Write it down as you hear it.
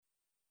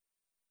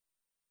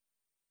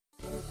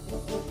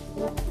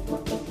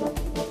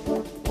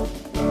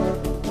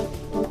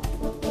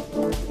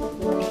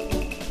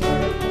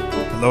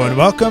Hello and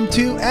welcome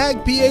to Ag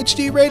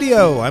PhD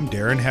Radio. I'm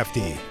Darren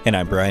Hefty. And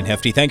I'm Brian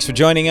Hefty. Thanks for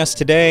joining us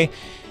today.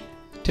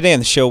 Today on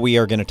the show, we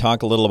are going to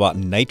talk a little about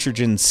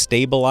nitrogen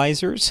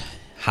stabilizers,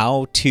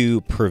 how to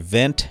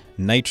prevent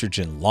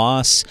nitrogen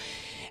loss,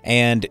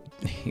 and,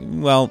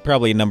 well,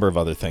 probably a number of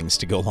other things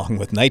to go along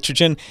with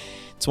nitrogen.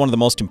 It's one of the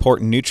most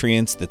important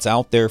nutrients that's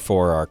out there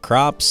for our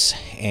crops,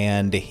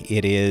 and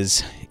it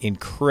is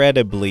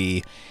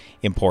incredibly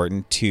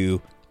important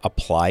to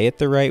apply it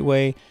the right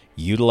way,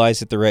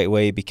 utilize it the right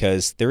way,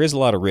 because there is a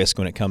lot of risk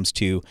when it comes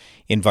to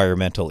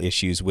environmental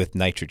issues with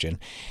nitrogen.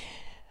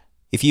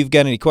 If you've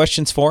got any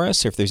questions for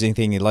us, or if there's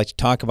anything you'd like to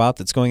talk about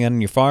that's going on in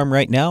your farm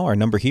right now, our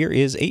number here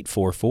is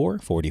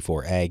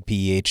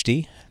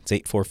 844-44-AG-PHD. It's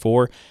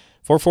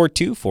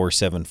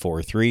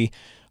 844-442-4743,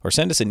 or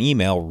send us an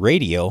email,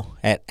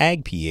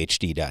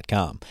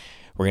 radio@agphd.com.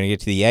 We're going to get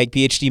to the Ag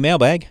PhD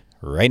mailbag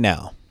right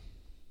now.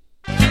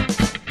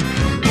 It's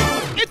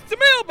the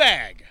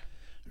mailbag!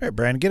 All right,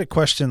 Brian, get a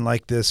question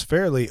like this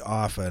fairly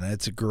often.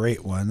 It's a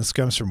great one. This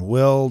comes from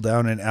Will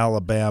down in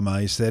Alabama.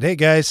 He said, hey,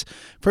 guys,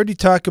 I've heard you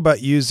talk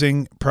about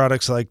using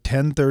products like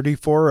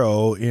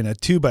 1034O in a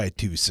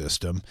 2x2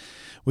 system.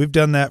 We've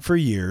done that for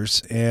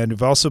years, and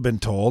we've also been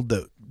told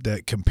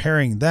that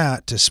comparing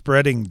that to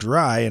spreading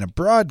dry in a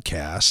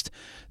broadcast,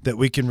 that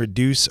we can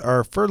reduce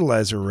our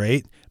fertilizer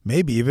rate,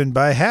 maybe even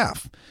by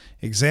half.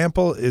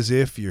 Example is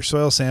if your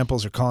soil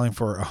samples are calling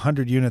for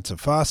 100 units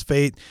of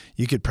phosphate,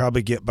 you could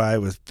probably get by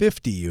with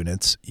 50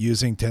 units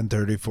using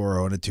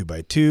 1034O in a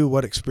 2x2.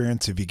 What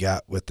experience have you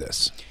got with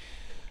this?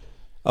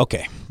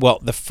 Okay, well,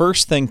 the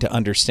first thing to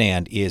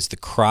understand is the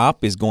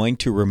crop is going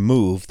to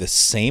remove the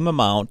same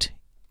amount,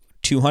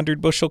 200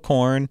 bushel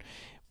corn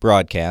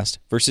broadcast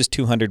versus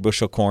 200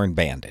 bushel corn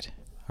banded.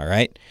 All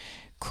right,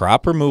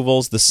 crop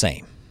removal's the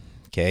same.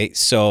 Okay,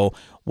 so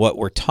what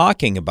we're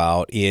talking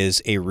about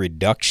is a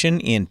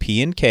reduction in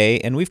P and K,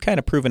 and we've kind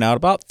of proven out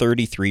about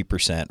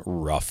 33%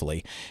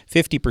 roughly.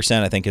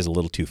 50% I think is a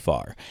little too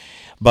far.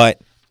 But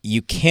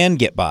you can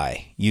get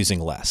by using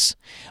less.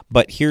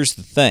 But here's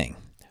the thing.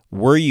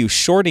 Were you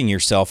shorting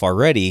yourself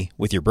already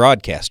with your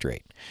broadcast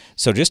rate?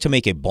 So just to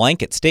make a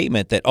blanket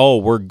statement that,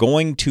 we're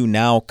going to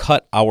now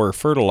cut our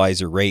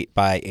fertilizer rate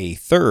by a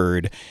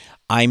third,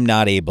 I'm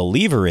not a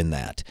believer in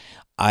that.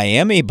 I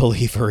am a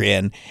believer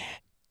in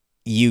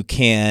you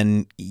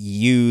can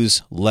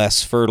use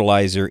less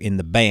fertilizer in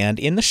the band,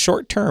 in the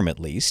short term at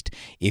least,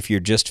 if you're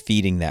just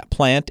feeding that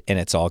plant, and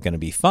it's all going to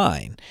be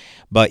fine.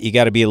 But you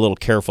got to be a little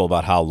careful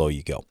about how low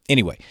you go.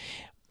 Anyway,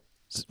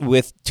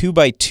 with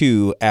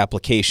 2x2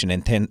 application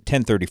and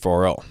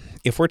 1034O,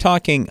 if we're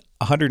talking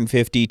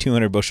 150,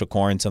 200 bushel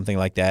corn, something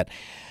like that,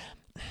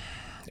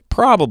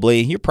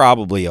 you're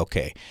probably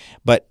okay.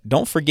 But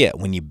don't forget,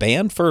 when you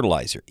ban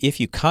fertilizer, if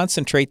you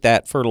concentrate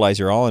that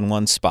fertilizer all in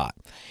one spot,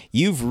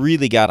 you've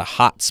really got a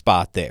hot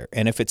spot there.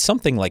 And if it's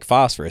something like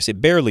phosphorus,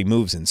 it barely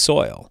moves in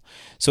soil.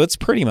 So it's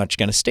pretty much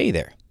going to stay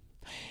there.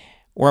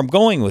 Where I'm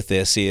going with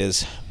this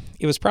is,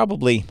 it was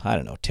probably,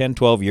 10,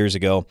 12 years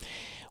ago,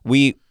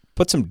 we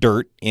put some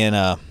dirt in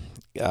a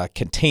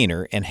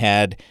container and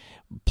had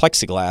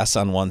plexiglass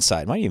on one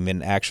side. Might even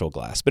been actual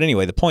glass. But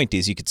anyway, the point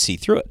is you could see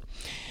through it.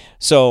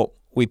 So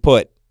we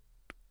put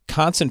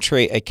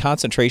a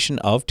concentration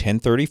of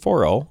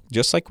 1034O,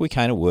 just like we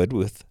kind of would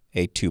with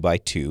a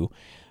 2x2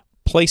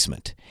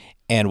 placement.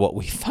 And what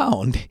we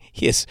found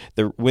is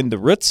when the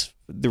roots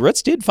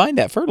did find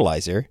that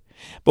fertilizer,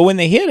 but when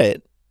they hit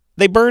it,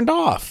 they burned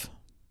off.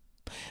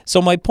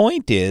 So my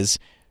point is,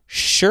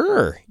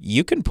 sure,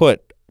 you can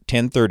put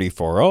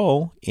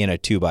 1034O in a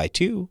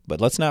 2x2, but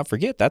let's not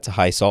forget that's a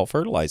high salt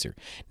fertilizer.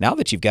 Now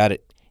that you've got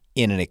it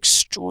in an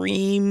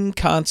extreme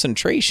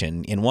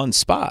concentration in one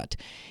spot,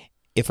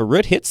 if a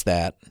root hits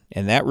that,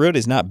 and that root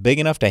is not big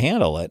enough to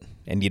handle it,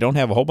 and you don't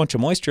have a whole bunch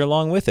of moisture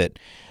along with it,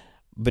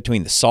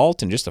 between the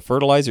salt and just the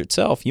fertilizer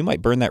itself, you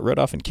might burn that root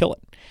off and kill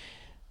it.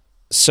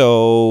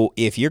 So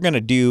if you're going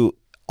to do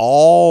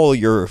all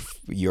your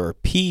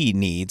P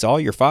needs, all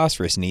your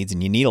phosphorus needs,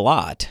 and you need a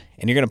lot,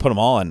 and you're going to put them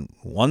all on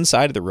one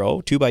side of the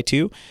row,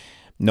 2x2,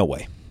 no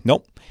way.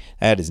 Nope,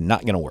 that is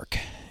not going to work.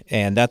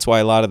 And that's why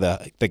a lot of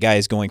the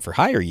guys going for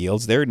higher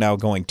yields, they're now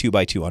going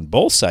 2x2 on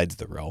both sides of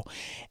the row,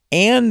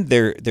 and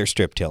they're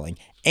strip tilling,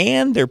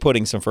 and they're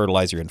putting some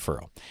fertilizer in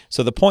furrow.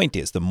 So the point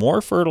is, the more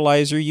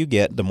fertilizer you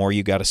get, the more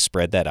you got to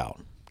spread that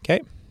out.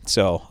 Okay,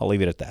 so I'll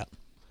leave it at that.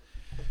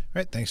 All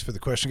right, thanks for the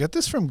question. Got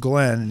this from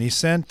Glenn, and he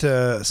sent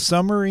a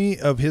summary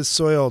of his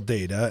soil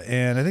data,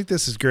 and I think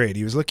this is great.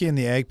 He was looking in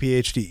the Ag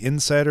PhD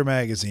Insider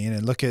magazine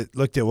and looked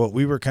at what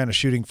we were kind of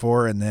shooting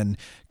for, and then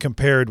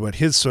compared what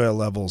his soil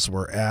levels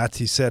were at.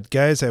 He said,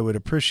 guys, I would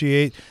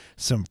appreciate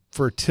some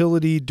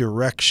fertility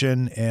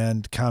direction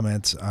and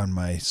comments on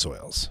my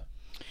soils.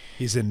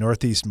 He's in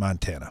northeast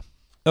Montana.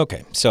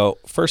 Okay, so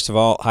first of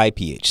all, high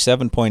pH,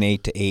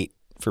 7.8 to 8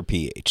 for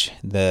pH.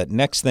 The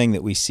next thing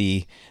that we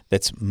see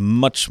that's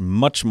much,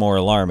 much more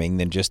alarming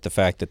than just the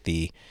fact that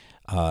the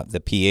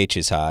pH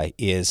is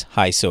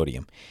high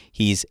sodium.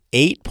 He's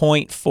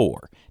 8.4.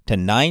 to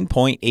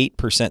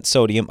 9.8%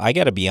 sodium. I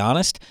got to be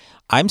honest,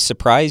 I'm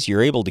surprised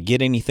you're able to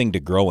get anything to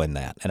grow in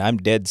that, and I'm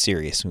dead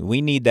serious.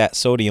 We need that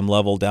sodium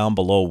level down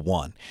below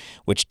 1,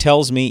 which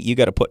tells me you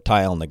got to put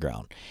tile in the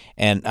ground.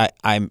 And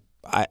I'm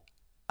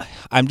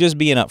just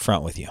being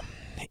upfront with you.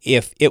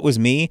 If it was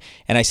me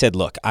and I said,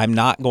 look, I'm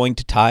not going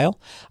to tile,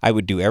 I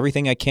would do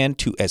everything I can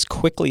to, as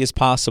quickly as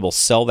possible,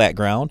 sell that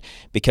ground,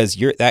 because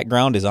that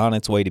ground is on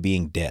its way to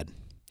being dead.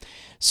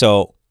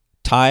 So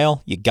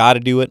tile, you got to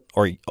do it.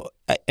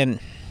 And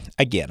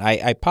again, I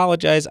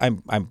apologize.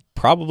 I'm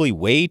probably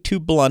way too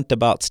blunt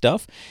about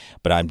stuff,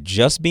 but I'm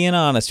just being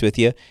honest with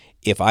you.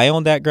 If I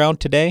owned that ground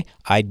today,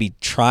 I'd be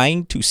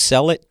trying to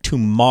sell it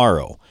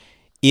tomorrow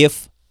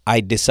if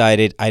I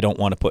decided I don't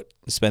want to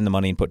spend the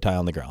money and put tile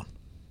on the ground.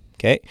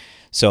 Okay,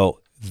 so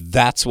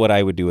that's what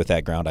I would do with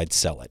that ground. I'd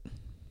sell it.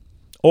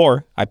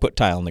 Or I put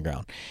tile on the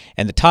ground.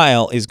 And the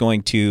tile is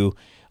going to,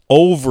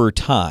 over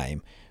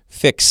time,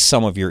 fix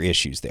some of your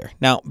issues there.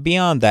 Now,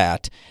 beyond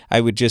that, I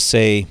would just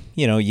say,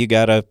 you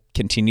got to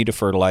continue to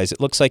fertilize.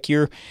 It looks like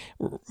you're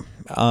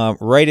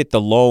right at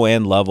the low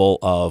end level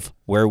of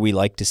where we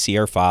like to see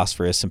our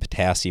phosphorus and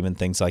potassium and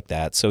things like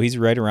that. So he's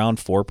right around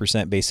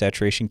 4% base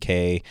saturation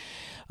K.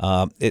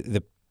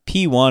 The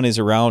P1 is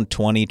around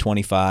 20,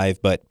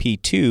 25, but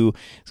P2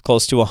 is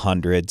close to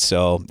 100.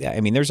 So,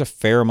 there's a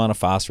fair amount of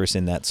phosphorus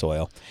in that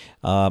soil.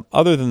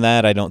 Other than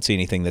that, I don't see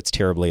anything that's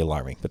terribly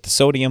alarming. But the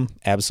sodium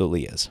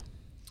absolutely is.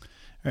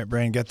 All right,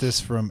 Brian, got this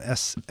from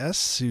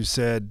SS, who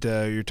said,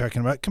 you're talking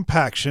about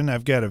compaction.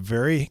 I've got a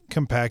very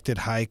compacted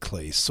high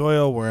clay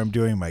soil where I'm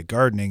doing my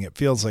gardening. It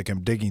feels like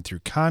I'm digging through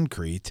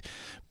concrete,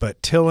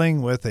 but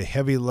tilling with a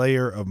heavy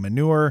layer of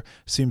manure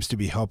seems to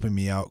be helping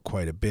me out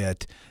quite a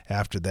bit.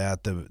 After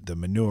that, the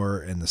manure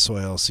and the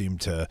soil seem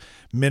to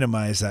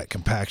minimize that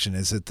compaction.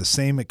 Is it the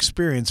same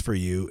experience for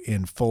you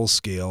in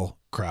full-scale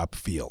crop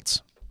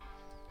fields?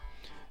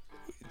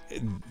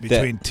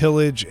 Between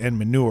tillage and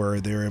manure,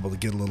 they're able to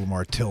get a little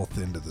more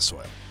tilth into the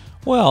soil.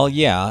 Well,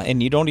 yeah,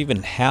 and you don't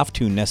even have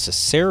to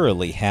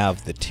necessarily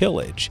have the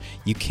tillage.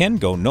 You can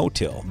go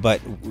no-till, but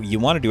you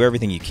want to do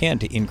everything you can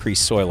to increase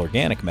soil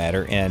organic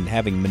matter, and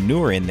having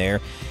manure in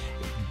there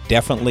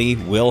definitely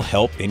will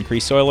help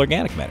increase soil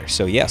organic matter.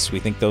 So yes,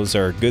 we think those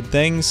are good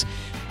things.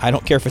 I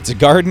don't care if it's a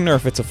garden or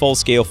if it's a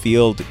full-scale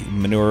field,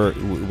 manure,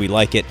 we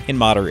like it in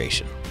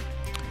moderation.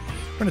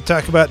 We're going to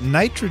talk about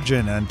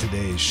nitrogen on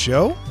today's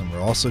show, and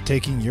we're also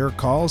taking your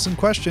calls and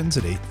questions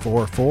at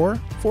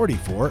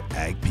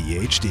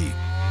 844-44-AG-PhD.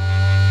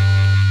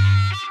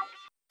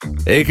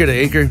 Acre to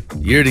acre,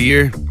 year to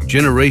year,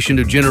 generation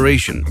to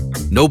generation,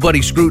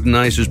 nobody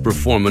scrutinizes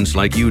performance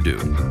like you do.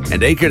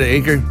 And acre to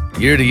acre,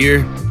 year to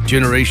year,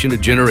 generation to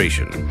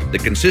generation, the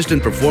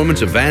consistent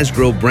performance of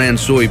Asgrow brand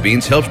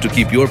soybeans helps to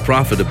keep your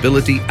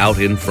profitability out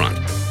in front,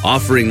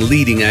 offering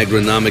leading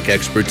agronomic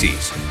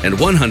expertise and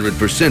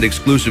 100%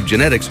 exclusive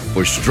genetics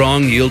for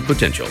strong yield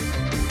potential.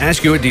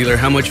 Ask your dealer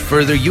how much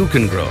further you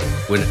can grow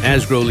when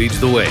Asgrow leads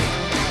the way.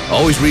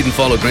 Always read and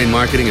follow grain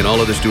marketing and all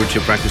other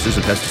stewardship practices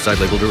and pesticide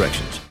label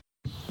directions.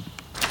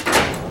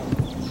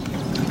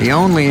 The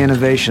only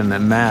innovation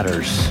that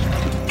matters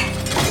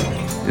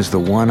is the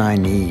one I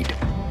need.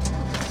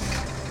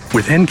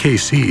 With NK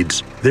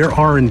Seeds, their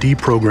R&D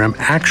program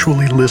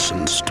actually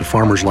listens to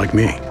farmers like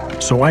me,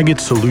 so I get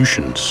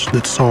solutions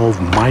that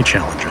solve my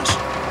challenges.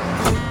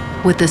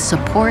 With the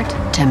support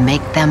to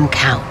make them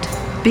count.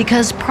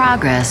 Because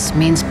progress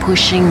means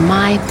pushing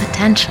my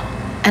potential,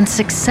 and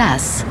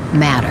success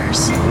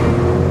matters.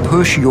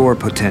 Push your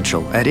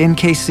potential at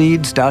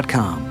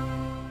nkseeds.com.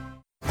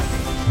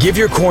 Give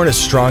your corn a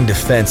strong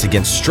defense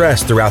against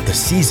stress throughout the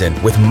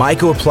season with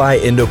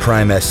MycoApply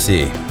Endoprime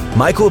SC.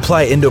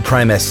 MycoApply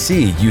Endoprime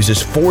SC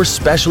uses 4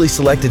 specially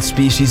selected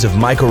species of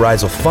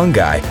mycorrhizal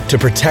fungi to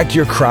protect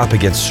your crop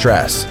against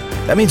stress.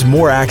 That means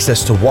more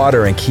access to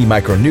water and key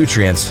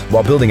micronutrients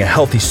while building a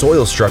healthy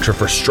soil structure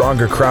for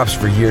stronger crops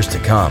for years to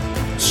come.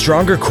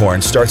 Stronger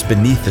corn starts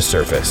beneath the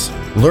surface.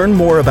 Learn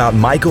more about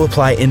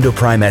MycoApply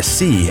Endoprime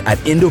SC at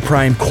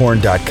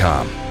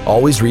endoprimecorn.com.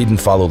 Always read and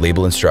follow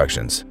label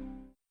instructions.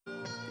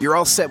 You're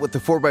all set with the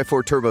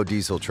 4x4 turbo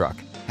diesel truck.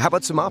 How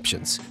about some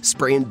options?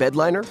 Spray and bed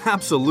liner?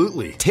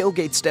 Absolutely.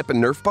 Tailgate step and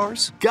Nerf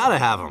bars? Gotta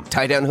have them.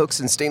 Tie-down hooks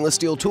and stainless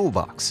steel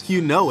toolbox? You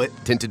know it.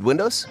 Tinted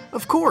windows?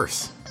 Of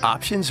course.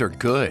 Options are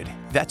good.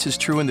 That's as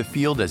true in the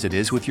field as it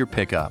is with your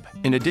pickup.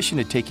 In addition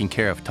to taking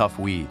care of tough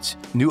weeds,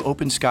 new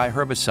Open Sky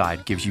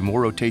herbicide gives you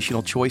more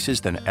rotational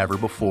choices than ever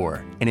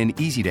before and an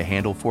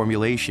easy-to-handle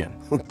formulation.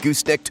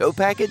 Gooseneck tow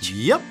package?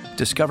 Yep.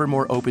 Discover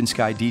more Open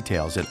Sky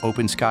details at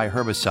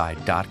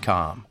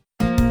openskyherbicide.com.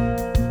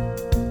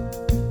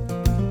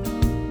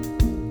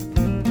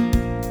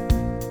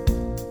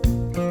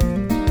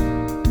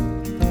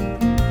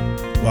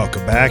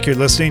 Welcome back. You're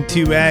listening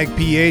to Ag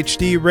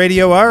PhD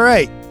Radio. All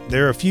right.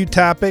 There are a few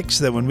topics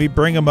that when we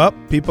bring them up,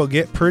 people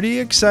get pretty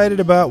excited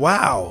about.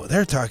 Wow,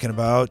 they're talking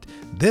about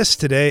this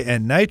today,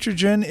 and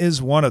nitrogen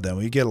is one of them.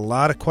 We get a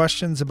lot of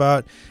questions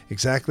about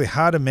exactly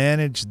how to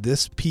manage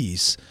this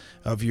piece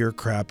of your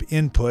crop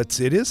inputs.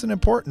 It is an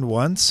important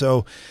one.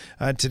 So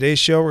on today's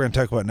show, we're going to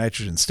talk about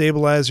nitrogen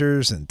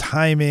stabilizers and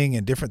timing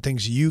and different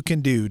things you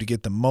can do to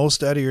get the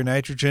most out of your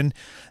nitrogen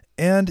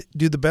and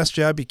do the best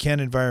job you can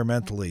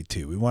environmentally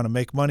too. We want to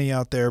make money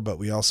out there, but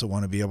we also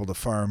want to be able to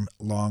farm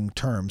long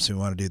term, so we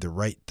want to do the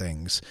right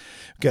things.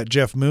 We've got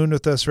Jeff Moon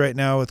with us right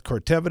now with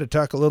Corteva to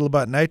talk a little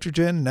about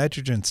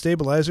nitrogen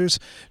stabilizers.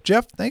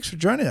 Jeff, thanks for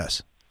joining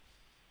us.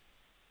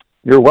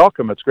 You're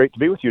welcome. It's great to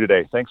be with you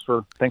today. Thanks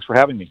for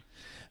having me.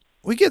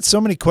 We get so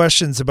many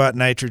questions about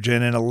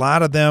nitrogen, and a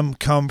lot of them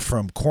come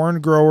from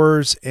corn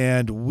growers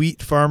and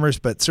wheat farmers,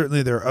 but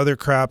certainly there are other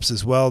crops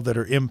as well that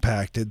are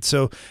impacted.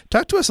 So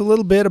talk to us a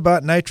little bit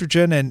about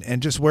nitrogen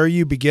and just where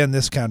you began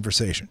this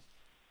conversation.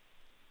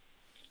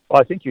 Well,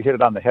 I think you hit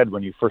it on the head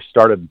when you first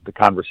started the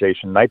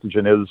conversation.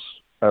 Nitrogen is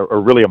a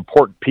really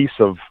important piece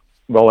of,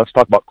 well, let's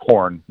talk about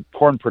corn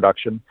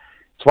production.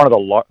 It's one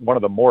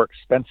of the more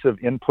expensive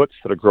inputs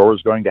that a grower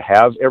is going to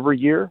have every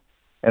year.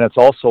 And it's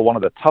also one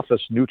of the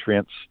toughest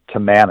nutrients to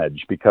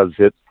manage because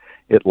it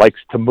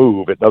likes to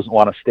move. It doesn't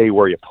want to stay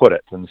where you put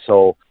it. And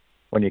so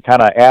when you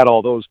kind of add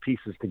all those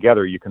pieces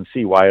together, you can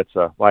see why it's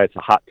a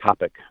hot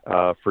topic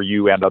for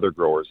you and other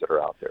growers that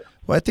are out there.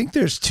 Well, I think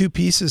there's two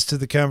pieces to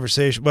the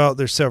conversation. Well,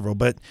 there's several,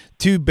 but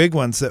two big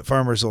ones that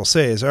farmers will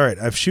say is, all right,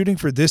 I'm shooting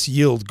for this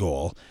yield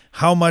goal.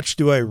 How much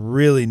do I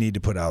really need to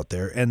put out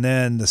there? And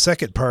then the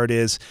second part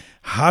is,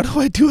 how do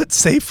I do it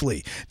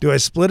safely? Do I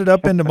split it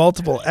up into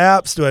multiple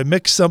apps? Do I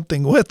mix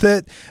something with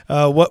it?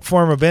 What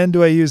form of N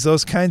do I use?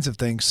 Those kinds of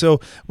things. So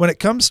when it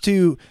comes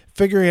to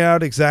figuring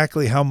out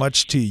exactly how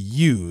much to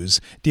use,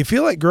 do you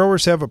feel like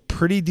growers have a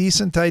pretty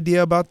decent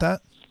idea about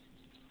that?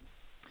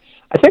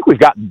 I think we've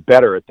gotten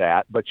better at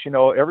that, but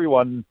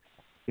everyone,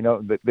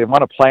 they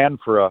want to plan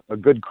for a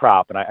good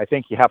crop, and I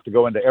think you have to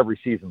go into every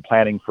season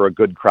planning for a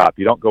good crop.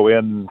 You don't go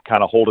in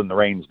kind of holding the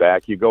reins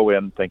back. You go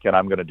in thinking,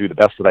 I'm going to do the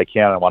best that I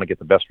can. I want to get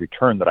the best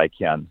return that I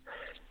can,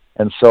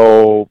 and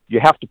so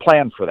you have to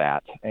plan for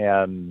that.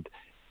 And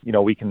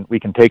we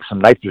can take some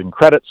nitrogen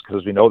credits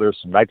because we know there's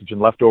some nitrogen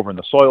left over in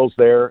the soils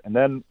there, and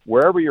then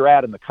wherever you're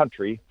at in the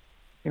country,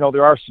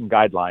 there are some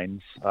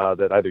guidelines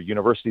that either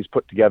universities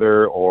put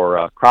together or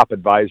a crop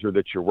advisor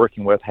that you're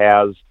working with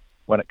has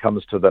when it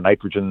comes to the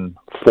nitrogen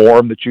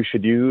form that you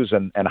should use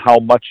and how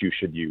much you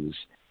should use.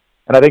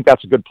 And I think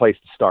that's a good place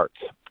to start.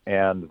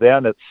 And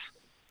then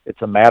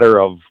it's a matter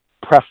of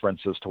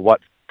preference as to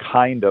what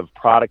kind of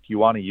product you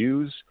want to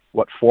use,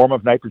 what form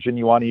of nitrogen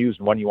you want to use,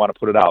 and when you want to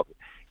put it out.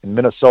 In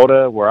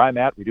Minnesota, where I'm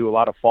at, we do a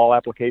lot of fall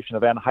application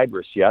of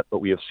anhydrous yet, but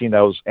we have seen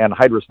those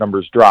anhydrous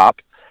numbers drop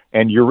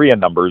and urea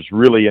numbers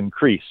really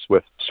increase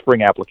with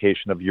spring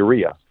application of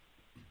urea.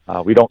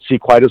 We don't see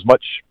quite as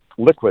much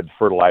liquid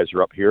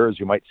fertilizer up here as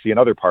you might see in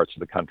other parts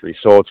of the country.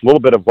 So it's a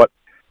little bit of what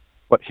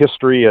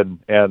history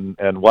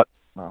and what,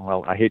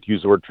 well, I hate to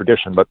use the word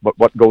tradition, but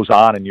what goes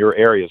on in your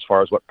area as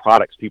far as what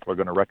products people are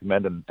going to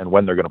recommend and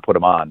when they're going to put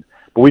them on.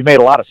 But we've made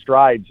a lot of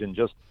strides in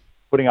just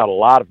putting out a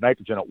lot of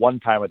nitrogen at one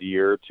time of the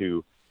year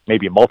to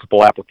maybe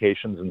multiple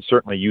applications, and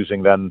certainly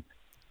using then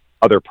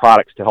other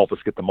products to help us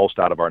get the most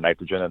out of our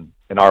nitrogen. And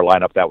in our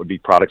lineup, that would be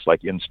products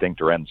like Instinct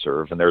or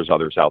N-Serve, and there's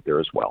others out there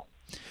as well.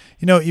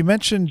 You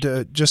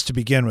mentioned, just to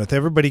begin with,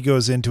 everybody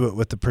goes into it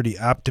with a pretty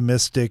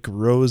optimistic,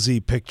 rosy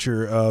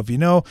picture of,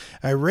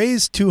 I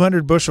raised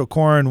 200 bushel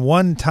corn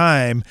one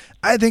time.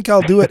 I think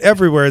I'll do it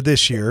everywhere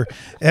this year.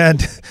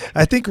 And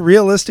I think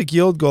realistic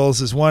yield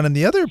goals is one. And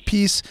the other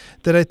piece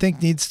that I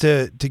think needs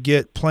to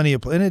get plenty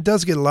of play, and it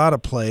does get a lot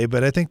of play,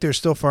 but I think there's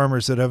still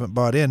farmers that haven't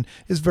bought in,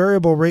 is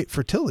variable rate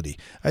fertility.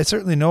 I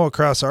certainly know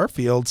across our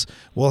fields,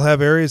 we'll have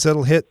areas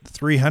that'll hit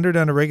 300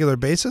 on a regular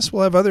basis.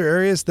 We'll have other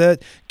areas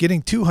that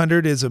getting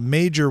 200 is a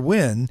major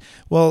win.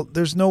 Well,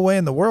 there's no way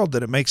in the world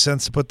that it makes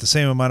sense to put the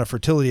same amount of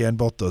fertility on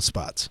both those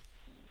spots.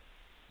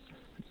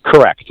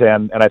 Correct.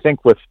 And I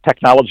think with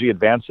technology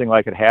advancing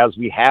like it has,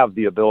 we have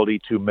the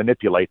ability to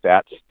manipulate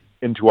that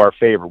into our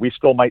favor. We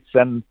still might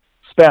spend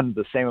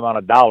the same amount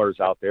of dollars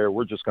out there.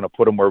 We're just going to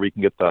put them where we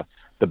can get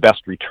the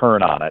best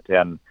return on it.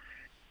 And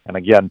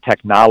again,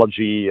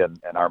 technology and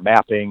our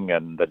mapping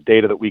and the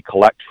data that we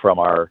collect from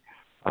our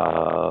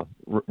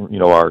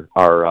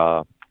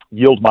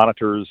yield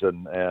monitors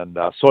and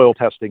soil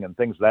testing and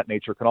things of that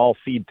nature can all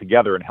feed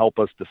together and help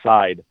us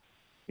decide,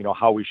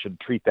 how we should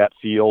treat that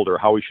field or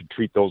how we should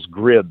treat those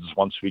grids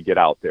once we get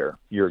out there.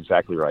 You're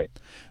exactly right.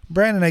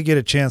 Brian and I get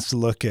a chance to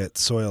look at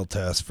soil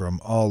tests from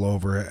all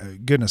over.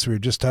 Goodness, we were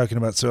just talking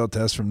about soil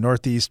tests from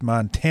northeast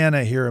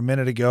Montana here a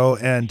minute ago,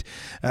 and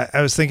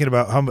I was thinking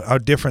about how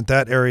different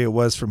that area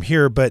was from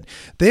here, but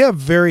they have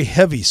very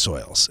heavy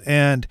soils.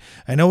 And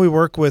I know we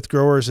work with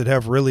growers that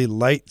have really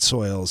light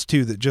soils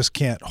too that just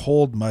can't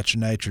hold much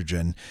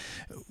nitrogen.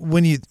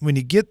 When you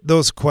get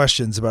those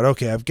questions about,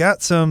 okay, I've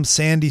got some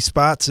sandy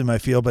spots in my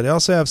field, but I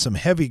also have some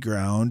heavy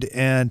ground,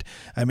 and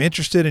I'm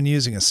interested in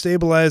using a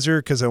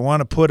stabilizer because I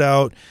want to put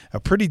out a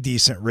pretty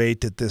decent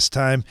rate at this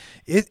time.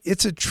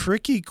 It's a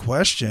tricky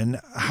question.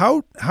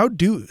 How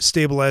do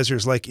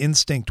stabilizers like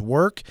Instinct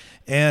work,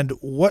 and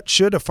what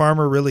should a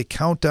farmer really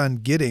count on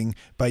getting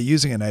by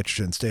using a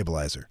nitrogen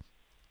stabilizer?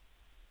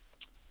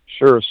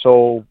 Sure.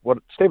 So what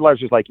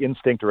stabilizers like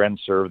Instinct or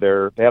N-Serve,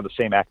 they have the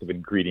same active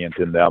ingredient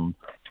in them.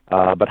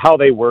 But how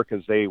they work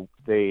is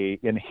they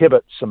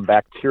inhibit some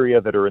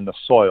bacteria that are in the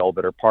soil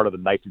that are part of the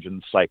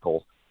nitrogen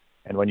cycle.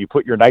 And when you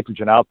put your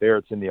nitrogen out there,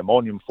 it's in the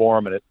ammonium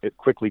form, and it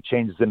quickly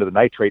changes into the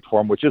nitrate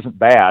form, which isn't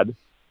bad.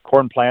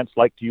 Corn plants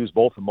like to use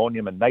both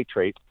ammonium and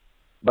nitrate,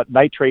 but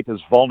nitrate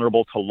is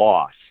vulnerable to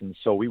loss. And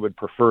so we would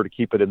prefer to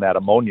keep it in that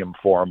ammonium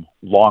form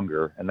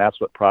longer. And that's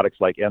what products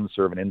like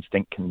N-Serve and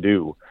Instinct can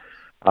do.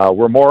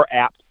 We're more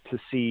apt to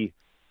see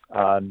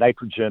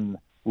nitrogen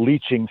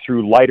leaching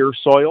through lighter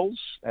soils,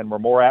 and we're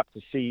more apt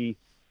to see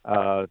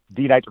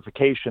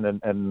denitrification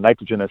and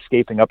nitrogen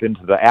escaping up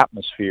into the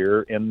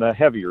atmosphere in the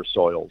heavier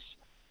soils.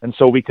 And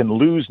so we can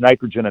lose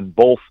nitrogen in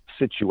both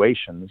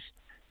situations,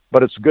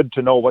 but it's good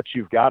to know what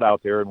you've got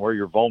out there and where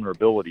your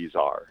vulnerabilities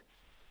are.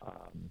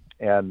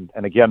 And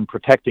again,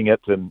 protecting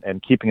it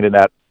and keeping it in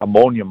that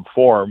ammonium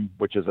form,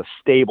 which is a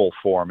stable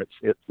form.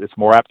 It's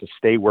more apt to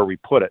stay where we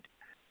put it.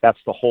 That's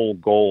the whole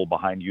goal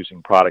behind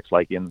using products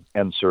like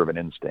N-Serve and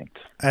Instinct.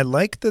 I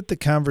like that the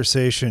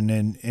conversation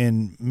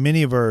in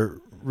many of our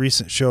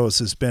recent shows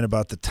has been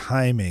about the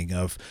timing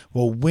of,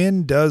 well,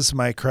 when does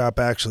my crop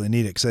actually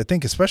need it? Because I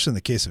think, especially in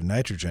the case of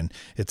nitrogen,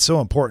 it's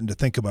so important to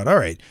think about, all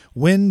right,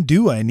 when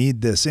do I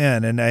need this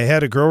in? And I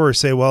had a grower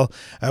say, well,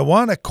 I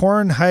want a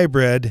corn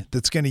hybrid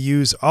that's going to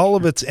use all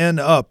of its N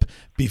up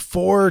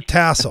before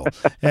tassel.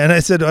 And I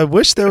said, I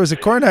wish there was a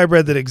corn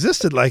hybrid that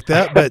existed like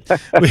that,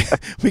 but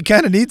we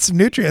kind of need some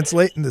nutrients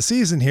late in the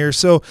season here.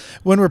 So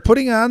when we're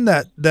putting on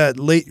that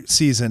late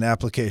season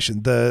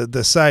application,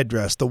 the side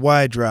dress, the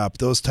Y drop,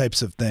 those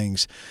types of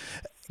things,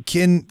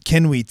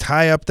 can we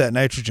tie up that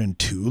nitrogen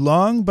too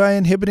long by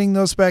inhibiting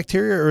those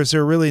bacteria, or is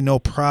there really no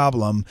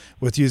problem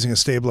with using a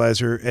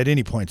stabilizer at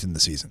any point in the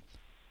season?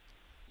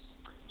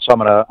 So I'm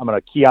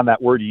gonna key on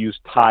that word you use,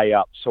 tie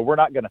up. So we're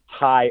not going to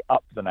tie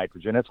up the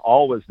nitrogen. It's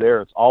always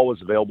there. It's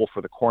always available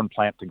for the corn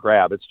plant to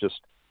grab. It's just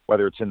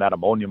whether it's in that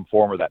ammonium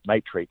form or that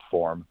nitrate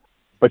form.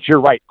 But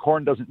you're right.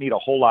 Corn doesn't need a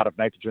whole lot of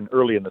nitrogen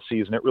early in the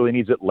season. It really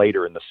needs it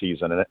later in the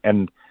season.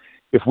 And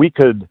if we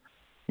could,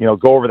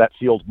 go over that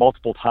field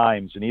multiple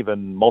times and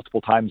even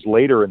multiple times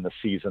later in the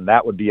season,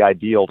 that would be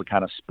ideal to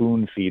kind of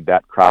spoon feed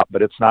that crop.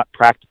 But it's not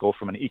practical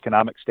from an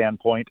economic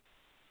standpoint.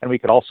 And we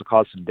could also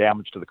cause some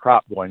damage to the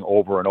crop going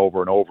over and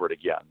over and over it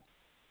again.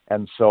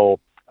 And so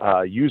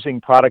using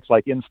products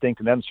like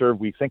Instinct and N-Serve,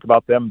 we think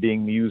about them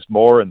being used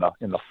more in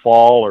the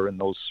fall or in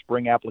those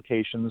spring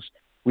applications.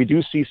 We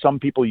do see some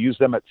people use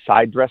them at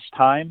side dress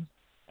time,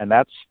 and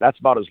that's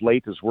about as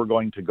late as we're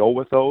going to go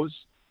with those.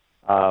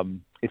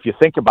 If you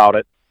think about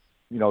it,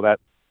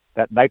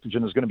 that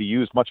nitrogen is going to be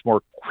used much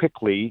more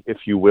quickly, if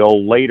you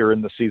will, later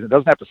in the season. It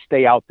doesn't have to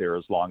stay out there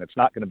as long. It's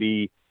not going to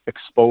be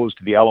exposed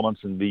to the elements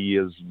and be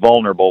as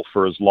vulnerable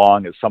for as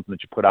long as something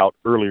that you put out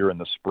earlier in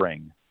the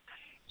spring.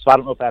 So I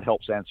don't know if that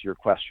helps answer your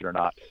question or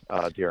not,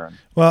 Darren.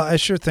 Well, I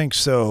sure think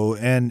so.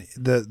 And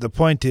the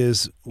point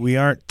is, we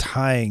aren't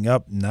tying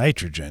up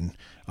nitrogen.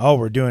 All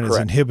we're doing is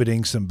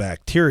inhibiting some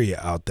bacteria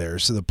out there,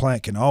 so the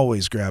plant can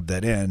always grab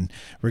that in,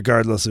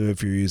 regardless of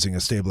if you're using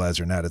a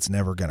stabilizer or not. It's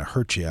never going to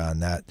hurt you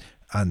on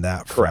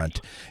that front.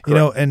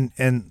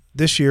 And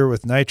this year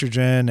with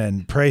nitrogen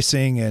and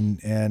pricing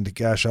and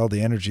gosh, all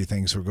the energy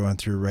things we're going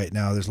through right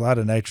now, there's a lot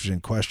of nitrogen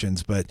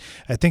questions, but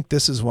I think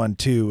this is one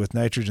too. With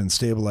nitrogen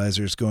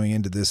stabilizers going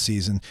into this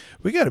season,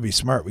 we got to be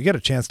smart. We got a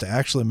chance to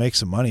actually make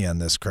some money on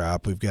this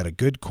crop. We've got a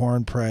good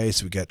corn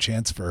price. We've got a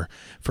chance for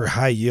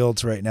high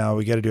yields right now.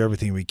 We got to do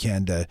everything we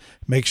can to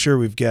make sure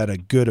we've got a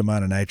good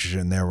amount of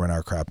nitrogen there when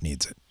our crop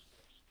needs it.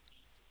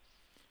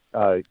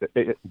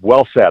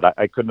 Well said.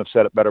 I couldn't have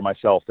said it better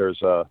myself.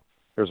 There's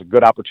a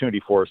good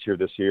opportunity for us here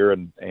this year,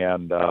 and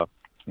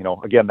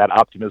again, that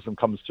optimism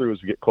comes through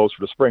as we get closer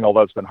to spring.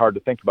 Although it's been hard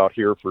to think about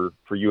here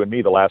for you and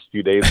me the last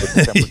few days.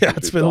 Yeah,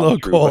 it's been a little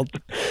cold.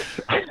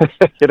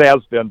 It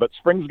has been, but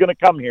spring's going to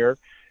come here,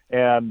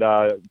 and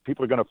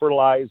people are going to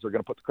fertilize. They're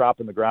going to put the crop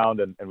in the ground,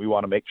 and we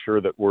want to make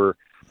sure that we're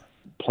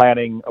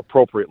planning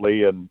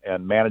appropriately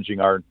and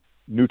managing our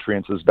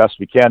nutrients as best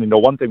we can.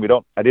 One thing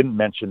I didn't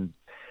mention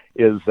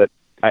is that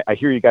I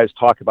hear you guys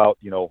talk about,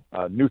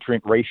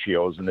 nutrient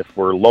ratios, and if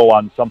we're low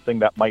on something,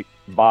 that might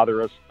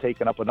bother us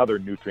taking up another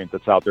nutrient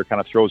that's out there, kind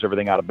of throws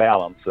everything out of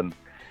balance.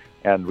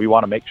 And we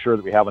want to make sure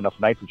that we have enough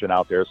nitrogen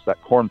out there so that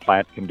corn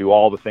plant can do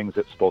all the things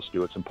it's supposed to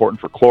do. It's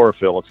important for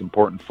chlorophyll. It's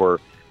important for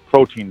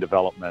protein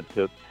development.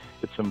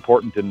 It's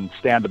important in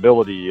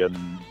standability and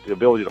the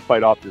ability to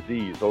fight off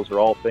disease. Those are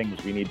all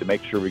things we need to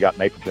make sure we got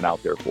nitrogen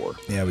out there for.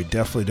 Yeah, we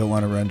definitely don't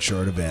want to run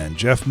short of N.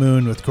 Jeff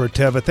Moon with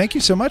Corteva. Thank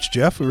you so much,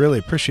 Jeff. We really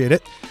appreciate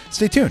it.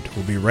 Stay tuned.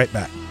 We'll be right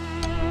back.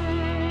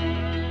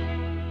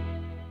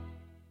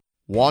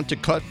 Want to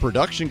cut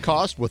production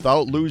costs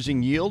without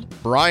losing yield?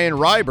 Brian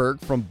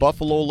Ryberg from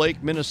Buffalo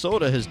Lake,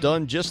 Minnesota has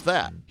done just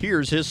that.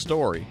 Here's his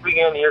story. We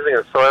began using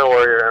a Soil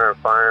Warrior on our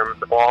farm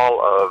the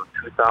fall of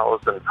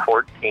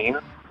 2014.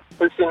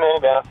 We've seen many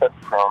benefits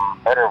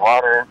from better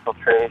water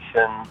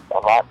infiltration, a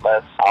lot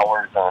less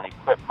hours on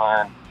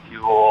equipment,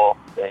 fuel,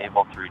 been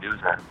able to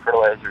reduce our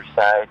fertilizer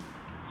side,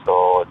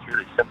 so it's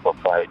really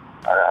simplified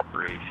our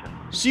operation.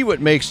 See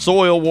what makes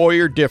Soil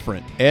Warrior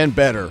different and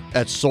better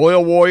at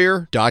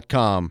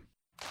soilwarrior.com.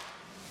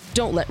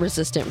 Don't let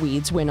resistant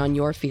weeds win on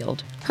your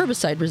field.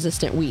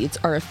 Herbicide-resistant weeds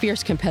are a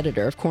fierce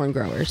competitor of corn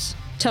growers.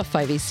 Tough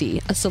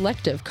 5-EC, a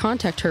selective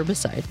contact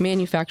herbicide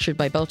manufactured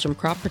by Belchim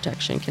Crop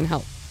Protection, can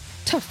help.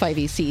 Tough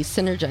 5-EC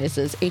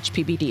synergizes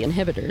HPBD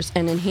inhibitors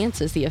and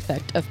enhances the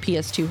effect of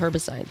PS2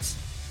 herbicides.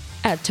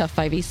 Add Tough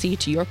 5-EC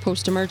to your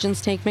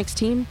post-emergence tank mix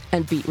team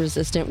and beat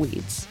resistant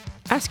weeds.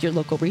 Ask your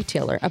local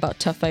retailer about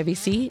Tough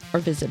 5-EC or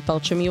visit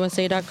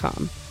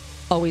BelchimUSA.com.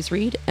 Always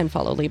read and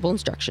follow label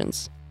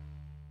instructions.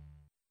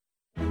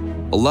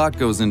 A lot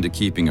goes into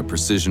keeping a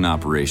precision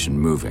operation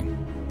moving.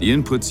 The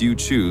inputs you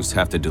choose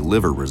have to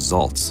deliver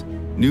results.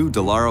 New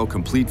Delaro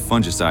Complete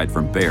Fungicide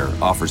from Bayer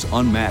offers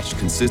unmatched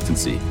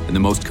consistency and the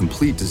most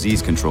complete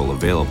disease control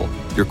available.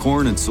 Your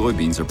corn and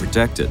soybeans are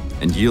protected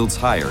and yields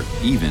higher,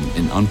 even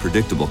in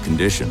unpredictable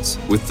conditions.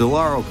 With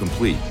Delaro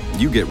Complete,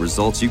 you get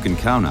results you can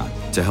count on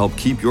to help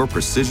keep your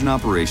precision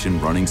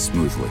operation running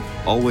smoothly.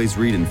 Always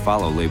read and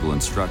follow label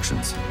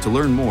instructions. To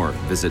learn more,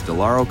 visit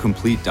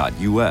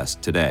delarocomplete.us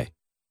today.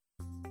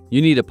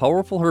 You need a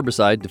powerful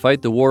herbicide to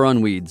fight the war on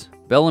weeds.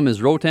 Bellum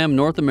is Rotam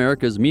North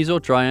America's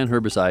mesotrione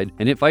herbicide,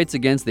 and it fights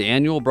against the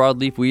annual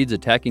broadleaf weeds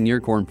attacking your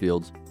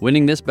cornfields.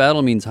 Winning this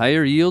battle means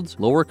higher yields,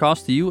 lower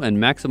cost to you, and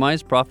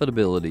maximized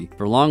profitability.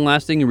 For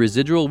long-lasting and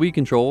residual weed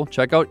control,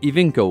 check out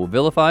Evinco,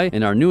 Vilify,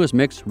 and our newest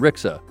mix,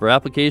 Rixa. For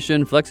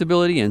application,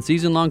 flexibility, and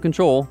season-long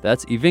control,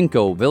 that's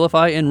Evinco,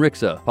 Vilify, and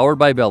Rixa, powered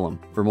by Bellum.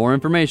 For more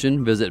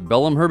information, visit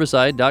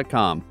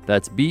BellumHerbicide.com.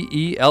 That's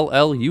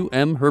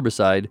BELLUM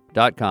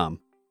Herbicide.com.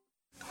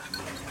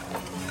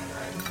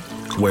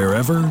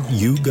 Wherever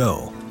you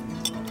go,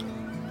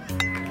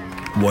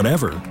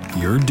 whatever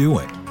you're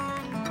doing,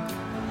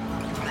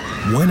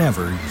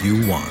 whenever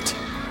you want.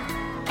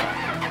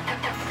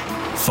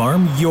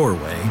 Farm your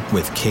way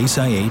with Case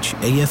IH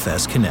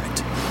AFS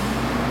Connect.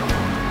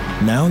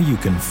 Now you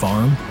can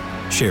farm,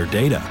 share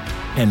data,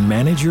 and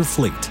manage your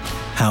fleet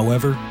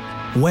however,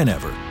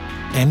 whenever,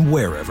 and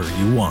wherever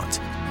you want.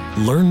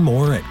 Learn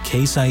more at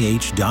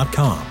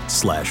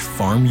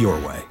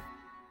caseih.com/farmyourway.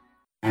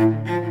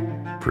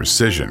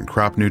 Precision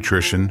crop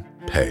nutrition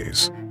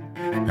pays.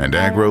 And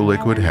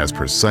AgroLiquid has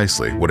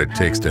precisely what it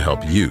takes to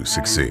help you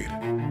succeed.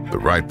 The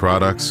right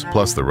products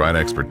plus the right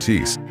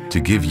expertise to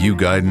give you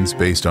guidance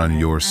based on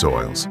your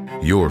soils,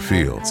 your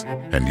fields,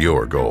 and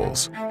your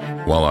goals.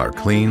 While our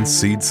clean,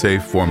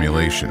 seed-safe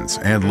formulations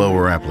and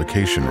lower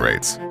application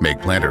rates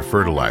make planter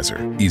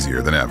fertilizer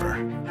easier than ever.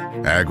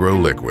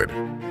 AgroLiquid.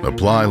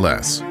 Apply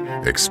less.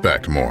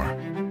 Expect more.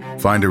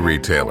 Find a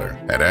retailer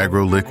at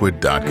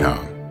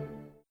agroliquid.com.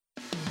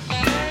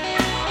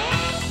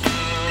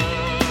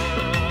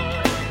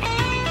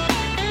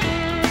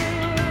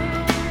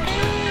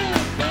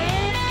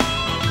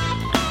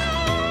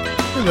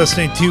 You're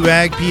listening to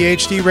Ag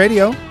PhD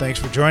Radio. Thanks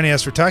for joining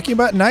us. We're talking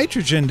about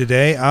nitrogen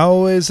today.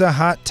 Always a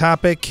hot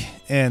topic,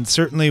 and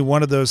certainly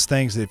one of those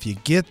things that if you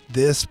get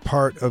this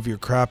part of your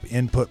crop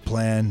input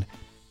plan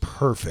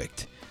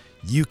perfect,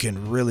 you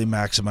can really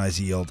maximize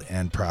yield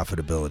and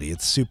profitability.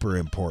 It's super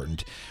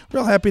important.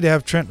 Real happy to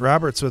have Trent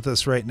Roberts with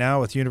us right now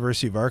with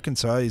University of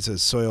Arkansas. He's a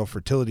soil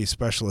fertility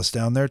specialist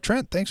down there.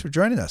 Trent, thanks for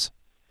joining us.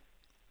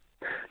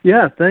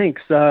 Yeah,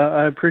 thanks.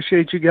 I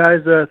appreciate you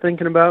guys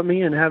thinking about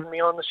me and having me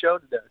on the show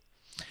today.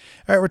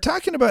 All right, we're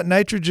talking about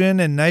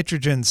nitrogen and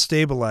nitrogen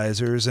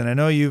stabilizers, and I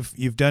know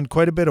you've done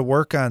quite a bit of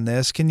work on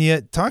this. Can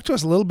you talk to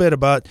us a little bit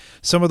about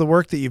some of the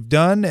work that you've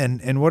done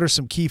and what are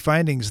some key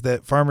findings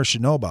that farmers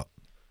should know about?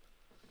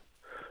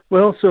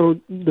 Well, so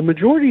the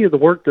majority of the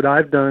work that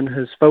I've done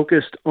has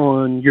focused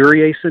on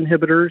urease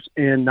inhibitors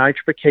and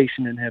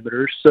nitrification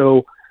inhibitors.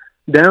 So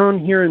down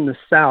here in the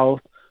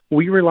South,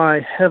 we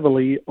rely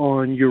heavily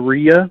on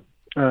urea,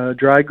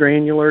 dry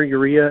granular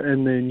urea,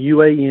 and then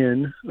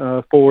UAN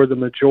for the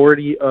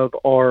majority of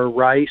our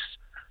rice,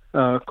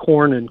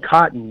 corn, and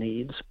cotton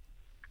needs.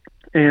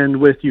 And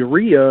with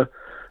urea,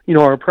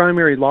 our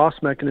primary loss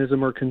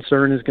mechanism or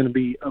concern is going to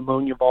be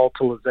ammonia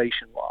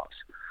volatilization loss.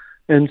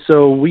 And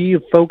so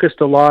we've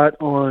focused a lot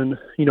on,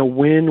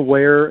 when,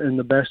 where, and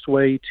the best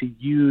way to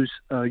use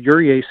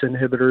urease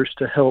inhibitors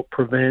to help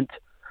prevent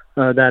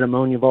that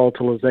ammonia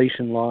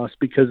volatilization loss,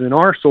 because in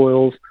our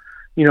soils,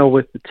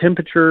 with the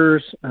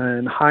temperatures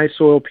and high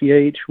soil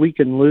pH, we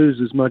can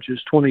lose as much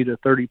as 20 to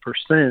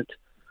 30%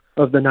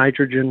 of the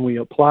nitrogen we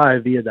apply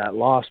via that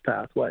loss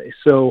pathway.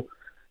 So,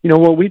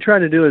 what we try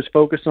to do is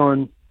focus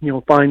on,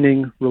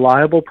 finding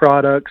reliable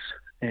products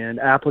and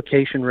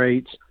application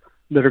rates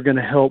that are going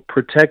to help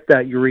protect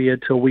that urea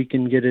till we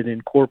can get it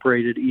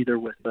incorporated either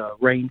with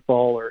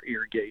rainfall or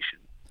irrigation.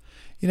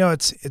 You know,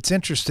 it's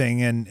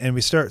interesting, and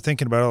we start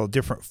thinking about all the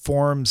different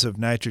forms of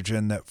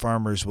nitrogen that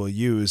farmers will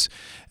use.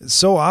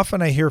 So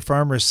often I hear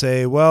farmers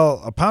say,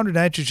 well, a pound of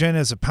nitrogen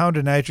is a pound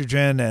of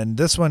nitrogen, and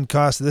this one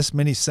costs this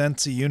many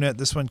cents a unit,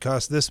 this one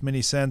costs this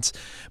many cents.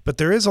 But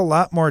there is a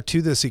lot more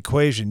to this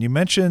equation. You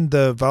mentioned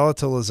the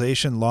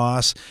volatilization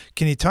loss.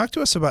 Can you talk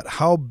to us about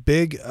how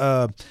big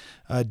a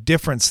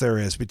difference there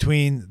is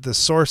between the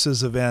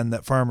sources of N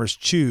that farmers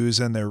choose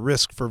and their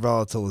risk for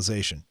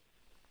volatilization?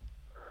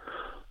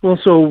 Well,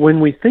 so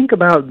when we think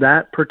about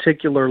that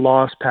particular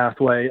loss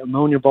pathway,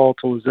 ammonia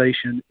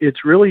volatilization,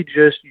 it's really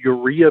just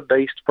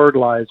urea-based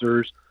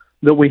fertilizers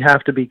that we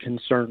have to be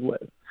concerned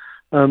with.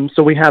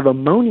 So we have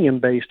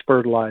ammonium-based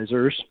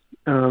fertilizers,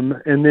 and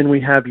then we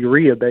have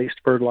urea-based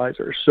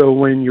fertilizers. So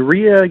when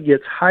urea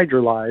gets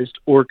hydrolyzed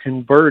or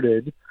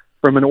converted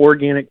from an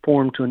organic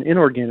form to an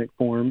inorganic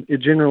form,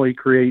 it generally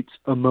creates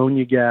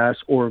ammonia gas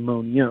or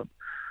ammonium.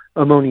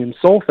 Ammonium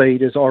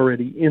sulfate is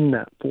already in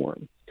that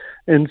form.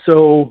 And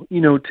so, you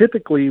know,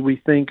 typically we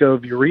think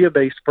of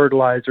urea-based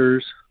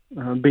fertilizers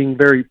being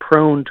very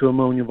prone to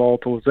ammonia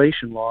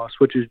volatilization loss,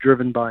 which is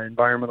driven by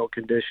environmental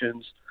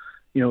conditions,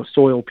 you know,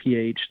 soil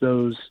pH,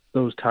 those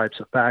types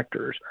of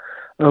factors.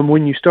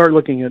 When you start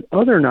looking at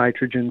other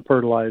nitrogen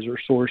fertilizer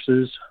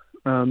sources,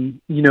 you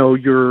know,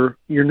 you're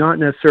not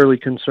necessarily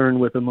concerned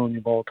with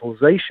ammonia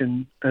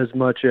volatilization as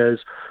much as,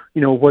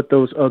 you know, what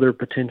those other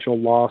potential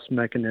loss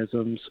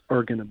mechanisms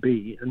are going to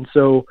be. And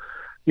so,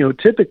 you know,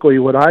 typically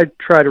what I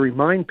try to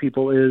remind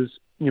people is,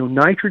 you know,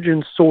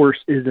 nitrogen source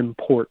is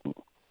important,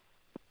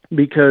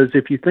 because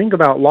if you think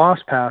about loss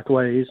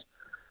pathways,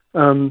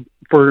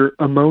 for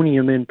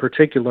ammonium in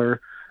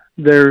particular,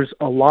 there's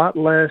a lot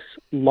less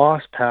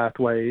loss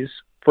pathways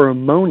for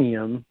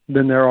ammonium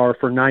than there are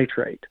for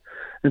nitrate.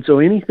 And so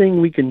anything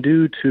we can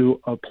do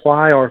to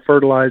apply our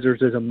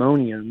fertilizers as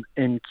ammonium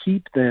and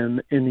keep them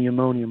in the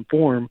ammonium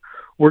form,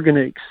 we're going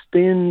to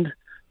extend,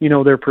 you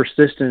know, their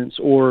persistence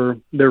or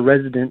their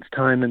residence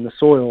time in the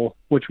soil,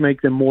 which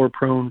make them more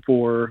prone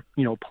for,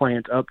 you know,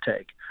 plant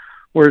uptake.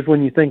 Whereas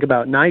when you think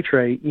about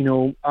nitrate, you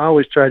know, I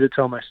always try to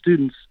tell my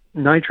students,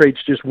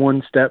 nitrate's just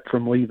one step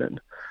from leaving.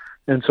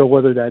 And so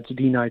whether that's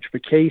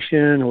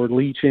denitrification or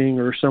leaching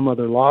or some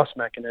other loss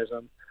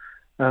mechanism.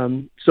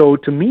 So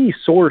to me,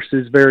 source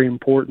is very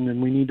important,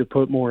 and we need to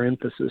put more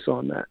emphasis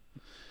on that.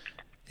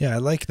 Yeah, I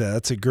like that.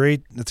 That's a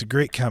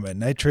great comment.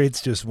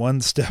 Nitrate's just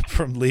one step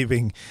from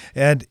leaving.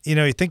 And, you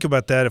know, you think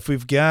about that, if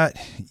we've got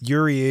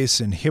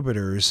urease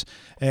inhibitors,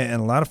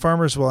 and a lot of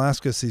farmers will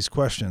ask us these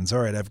questions.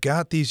 All right, I've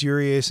got these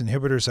urease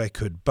inhibitors I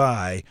could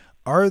buy.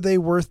 Are they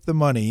worth the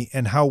money,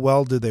 and how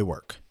well do they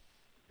work?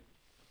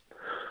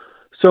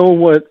 So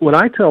what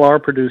I tell our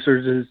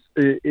producers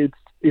is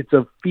it's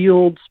a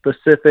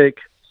field-specific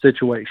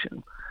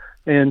situation.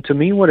 And to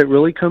me, what it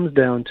really comes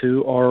down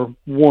to are,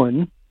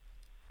 one,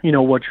 you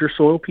know, what's your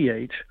soil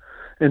pH?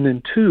 And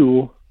then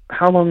two,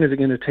 how long is it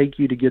going to take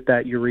you to get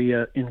that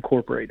urea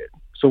incorporated?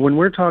 So when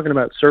we're talking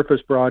about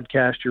surface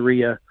broadcast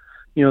urea,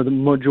 you know, the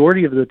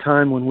majority of the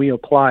time when we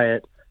apply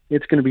it,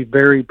 it's going to be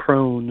very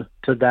prone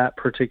to that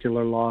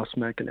particular loss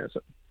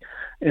mechanism.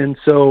 And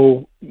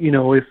so, you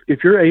know,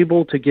 if you're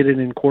able to get it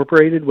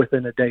incorporated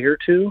within a day or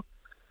two,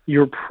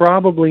 you're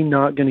probably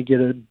not going to get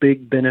a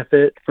big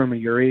benefit from a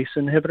urease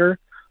inhibitor.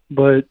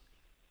 But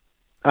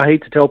I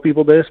hate to tell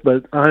people this,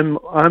 but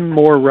I'm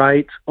more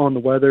right on the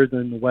weather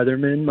than the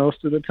weathermen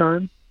most of the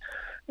time.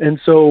 And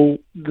so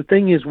the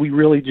thing is, we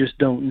really just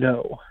don't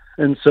know.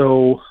 And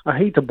so I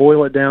hate to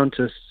boil it down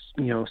to,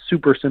 you know,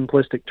 super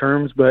simplistic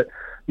terms, but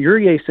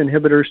urease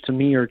inhibitors to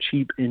me are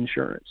cheap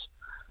insurance,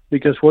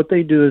 because what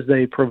they do is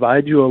they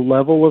provide you a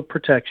level of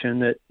protection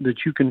that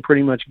you can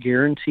pretty much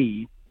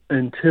guarantee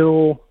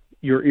until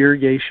your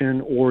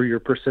irrigation or your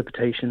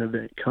precipitation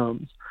event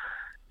comes.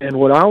 And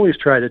what I always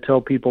try to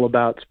tell people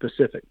about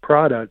specific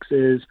products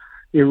is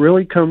it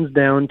really comes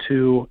down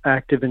to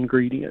active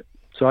ingredient.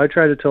 So I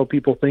try to tell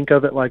people, think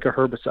of it like a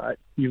herbicide.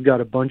 You've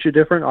got a bunch of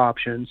different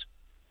options.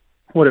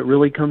 What it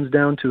really comes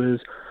down to is,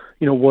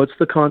 you know, what's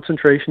the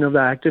concentration of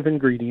the active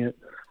ingredient,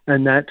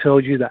 and that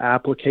tells you the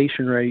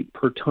application rate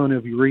per ton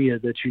of urea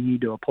that you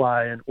need to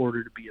apply in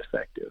order to be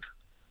effective.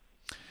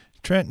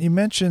 Trent, you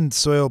mentioned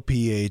soil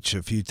pH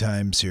a few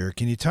times here.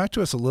 Can you talk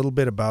to us a little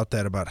bit about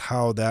that, about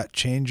how that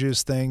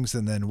changes things,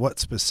 and then what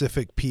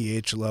specific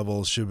pH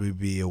levels should we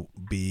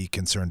be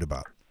concerned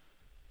about?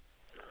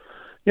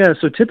 Yeah,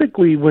 so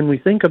typically when we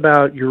think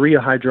about urea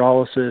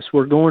hydrolysis,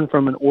 we're going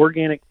from an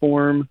organic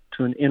form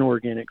to an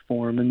inorganic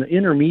form, and the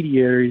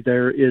intermediary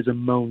there is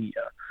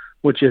ammonia,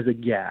 which is a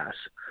gas.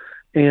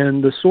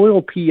 And the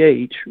soil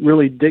pH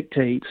really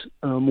dictates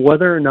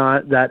whether or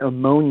not that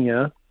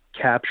ammonia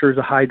captures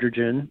a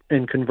hydrogen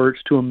and converts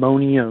to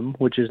ammonium,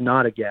 which is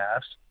not a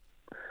gas,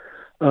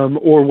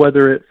 or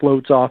whether it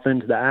floats off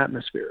into the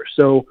atmosphere.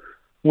 So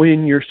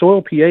when your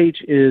soil pH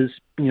is,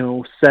 you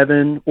know,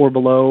 7 or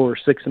below, or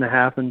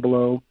 6.5 and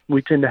below,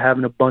 we tend to have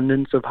an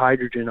abundance of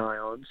hydrogen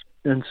ions.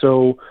 And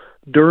so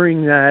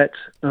during that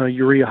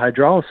urea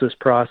hydrolysis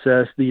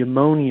process, the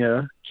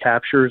ammonia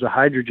captures a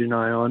hydrogen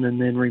ion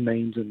and then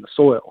remains in the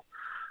soil.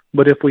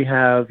 But if we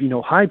have,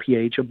 high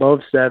pH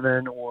above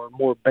 7 or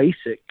more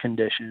basic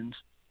conditions,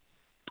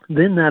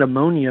 then that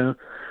ammonia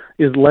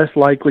is less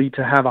likely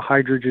to have a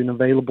hydrogen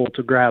available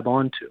to grab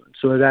onto.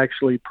 So it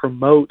actually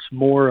promotes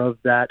more of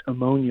that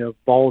ammonia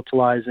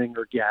volatilizing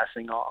or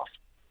gassing off.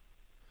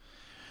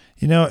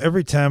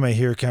 Every time I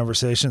hear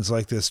conversations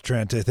like this,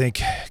 Trent, I think,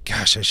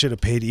 gosh, I should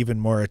have paid even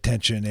more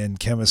attention in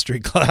chemistry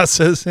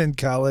classes in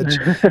college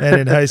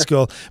and in high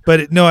school.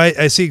 But no,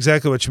 I see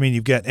exactly what you mean.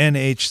 You've got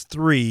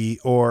NH3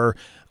 or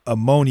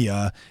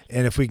ammonia,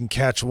 and if we can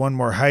catch one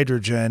more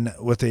hydrogen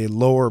with a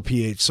lower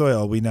pH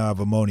soil, we now have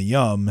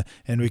ammonium,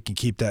 and we can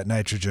keep that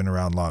nitrogen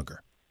around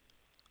longer.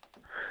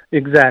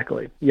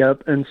 Exactly.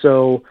 Yep. And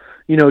so,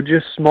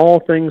 just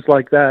small things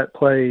like that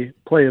play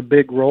a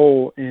big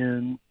role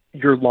in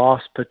your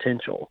loss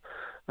potential.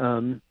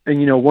 And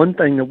one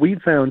thing that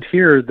we've found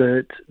here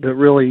that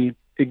really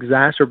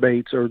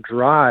exacerbates or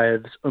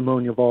drives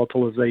ammonia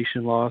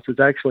volatilization loss is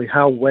actually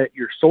how wet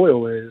your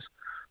soil is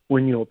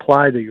when you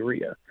apply the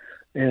urea.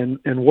 And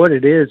what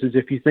it is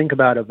if you think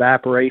about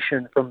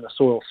evaporation from the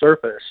soil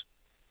surface,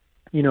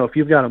 if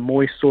you've got a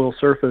moist soil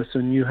surface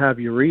and you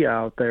have urea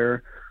out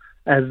there,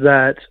 as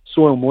that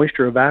soil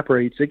moisture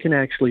evaporates, it can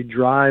actually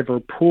drive or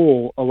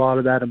pull a lot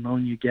of that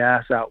ammonia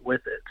gas out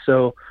with it.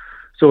 So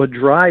a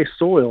dry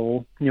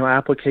soil,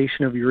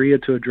 application of urea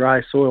to a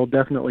dry soil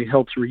definitely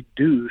helps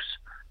reduce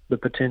the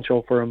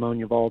potential for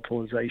ammonia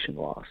volatilization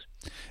loss.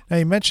 Now,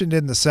 you mentioned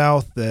in the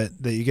South that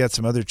you got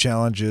some other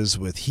challenges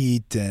with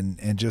heat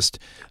and just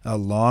a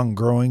long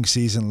growing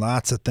season,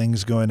 lots of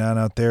things going on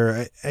out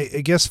there.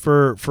 I guess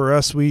for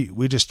us,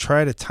 we just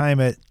try to time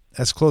it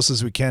as close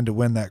as we can to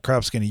when that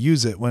crop's going to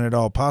use it, when at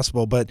all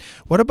possible. But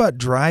what about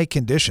dry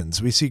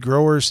conditions? We see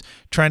growers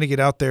trying to get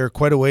out there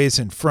quite a ways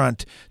in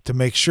front to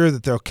make sure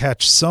that they'll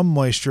catch some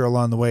moisture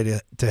along the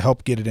way to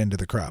help get it into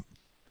the crop.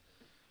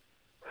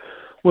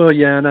 Well,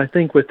 yeah, and I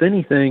think with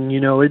anything,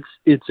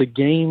 it's a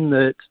game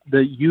that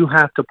you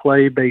have to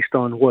play based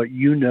on what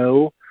you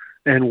know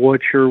and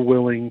what you're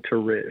willing to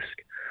risk.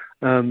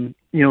 Some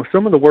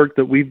of the work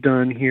that we've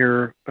done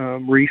here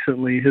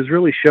recently has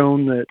really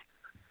shown that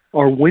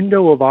our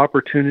window of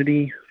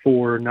opportunity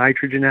for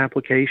nitrogen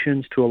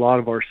applications to a lot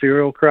of our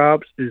cereal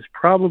crops is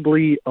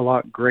probably a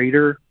lot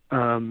greater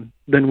than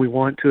we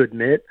want to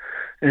admit.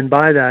 And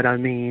by that, I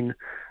mean,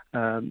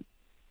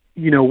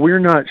 we're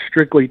not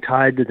strictly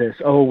tied to this,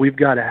 we've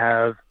got to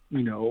have,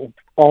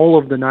 all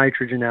of the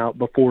nitrogen out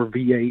before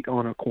V8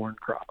 on a corn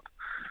crop.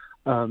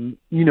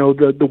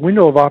 The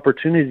window of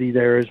opportunity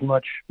there is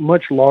much,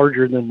 much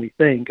larger than we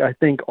think. I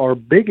think our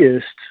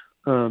biggest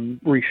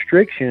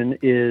restriction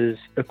is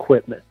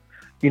equipment.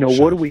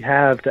 What do we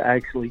have to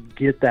actually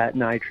get that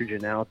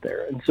nitrogen out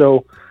there? And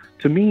so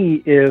to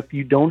me, if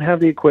you don't have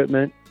the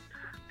equipment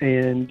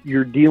and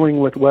you're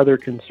dealing with weather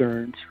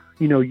concerns,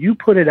 you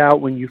put it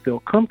out when you feel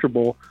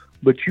comfortable,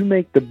 but you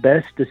make the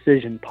best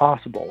decision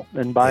possible.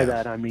 And by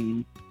that, I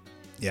mean,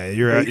 yeah,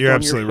 you're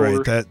absolutely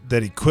right.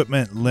 That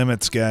equipment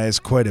limits guys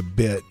quite a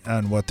bit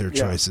on what their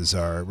choices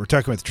are. We're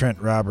talking with Trent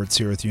Roberts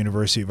here at the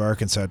University of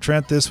Arkansas.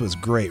 Trent, this was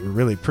great. We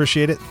really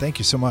appreciate it. Thank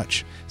you so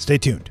much. Stay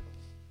tuned.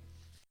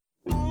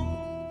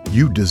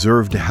 You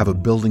deserve to have a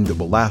building that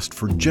will last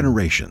for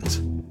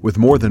generations. With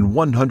more than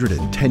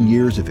 110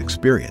 years of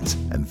experience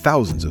and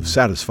thousands of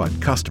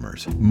satisfied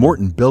customers,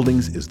 Morton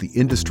Buildings is the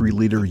industry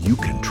leader you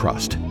can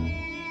trust.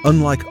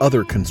 Unlike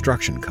other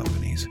construction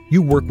companies,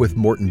 you work with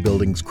Morton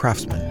Buildings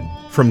craftsmen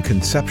from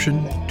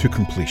conception to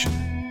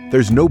completion.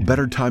 There's no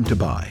better time to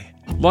buy.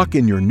 Lock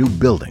in your new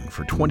building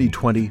for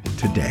 2020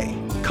 today.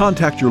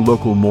 Contact your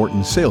local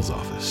Morton sales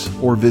office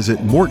or visit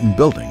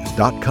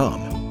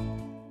mortonbuildings.com.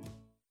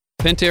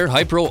 Pentair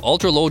Hypro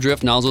Ultra Low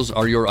Drift nozzles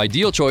are your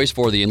ideal choice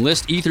for the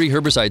Enlist E3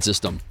 herbicide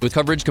system. With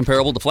coverage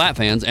comparable to flat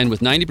fans and with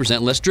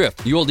 90% less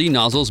drift, ULD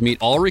nozzles meet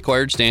all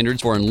required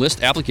standards for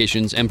Enlist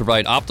applications and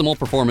provide optimal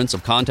performance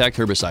of contact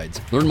herbicides.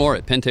 Learn more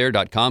at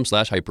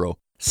pentair.com/hypro.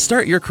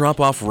 Start your crop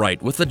off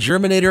right with the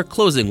Germinator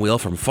closing wheel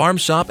from Farm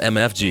Shop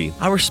MFG.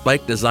 Our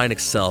spike design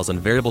excels on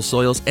variable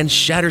soils and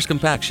shatters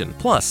compaction.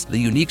 Plus, the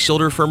unique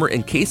shoulder firmer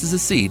encases a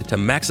seed to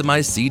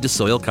maximize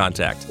seed-to-soil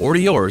contact. Order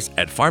yours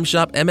at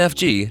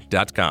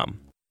farmshopmfg.com.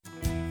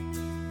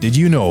 Did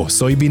you know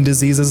soybean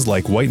diseases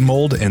like white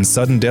mold and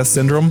sudden death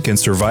syndrome can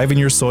survive in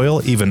your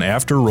soil even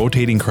after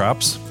rotating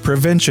crops?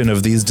 Prevention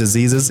of these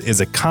diseases is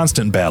a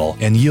constant battle,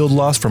 and yield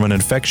loss from an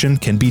infection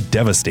can be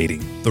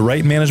devastating. The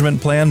right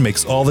management plan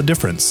makes all the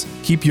difference.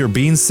 Keep your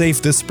beans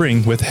safe this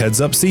spring with Heads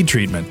Up seed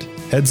treatment.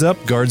 Heads Up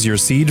guards your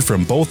seed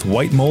from both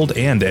white mold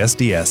and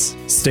SDS.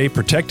 Stay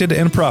protected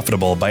and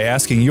profitable by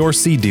asking your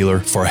seed dealer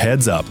for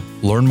Heads Up.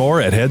 Learn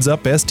more at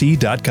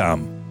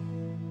headsupst.com.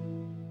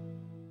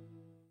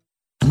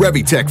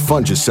 Revitec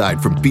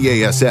fungicide from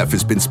BASF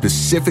has been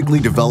specifically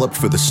developed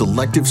for the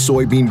selective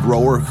soybean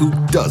grower who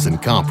doesn't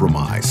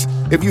compromise.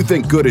 If you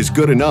think good is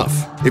good enough,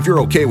 if you're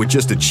okay with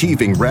just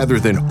achieving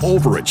rather than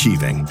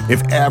overachieving,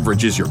 if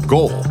average is your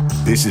goal,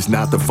 this is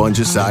not the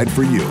fungicide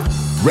for you.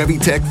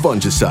 Revitec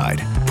fungicide.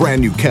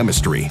 brand new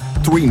chemistry,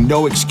 3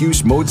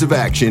 no-excuse modes of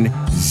action,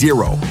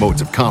 0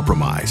 modes of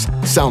compromise.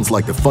 Sounds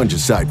like the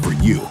fungicide for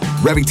you.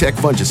 Revitec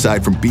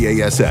Fungicide from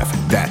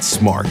BASF. That's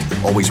smart.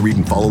 Always read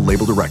and follow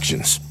label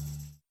directions.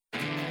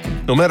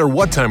 No matter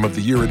what time of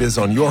the year it is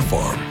on your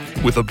farm,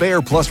 with a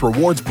Bayer Plus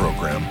Rewards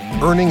program,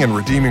 earning and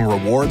redeeming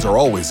rewards are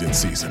always in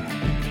season.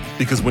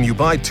 Because when you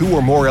buy 2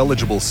 or more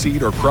eligible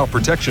seed or crop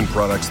protection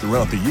products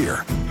throughout the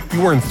year,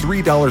 you earn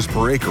 $3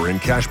 per acre in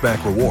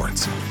cashback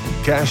rewards.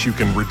 Cash you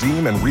can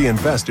redeem and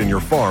reinvest in your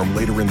farm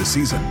later in the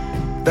season.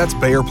 That's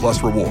Bayer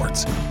Plus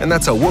Rewards, and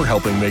that's how we're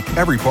helping make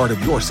every part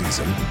of your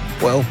season,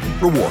 well,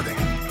 rewarding.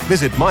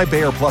 Visit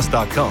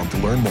mybayerplus.com to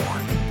learn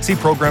more. See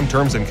program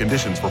terms and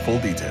conditions for full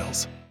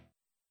details.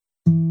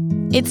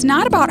 It's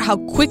not about how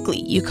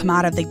quickly you come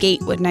out of the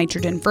gate with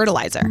nitrogen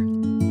fertilizer,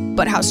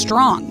 but how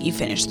strong you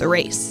finish the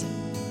race.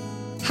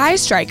 High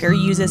Striker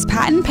uses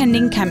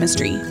patent-pending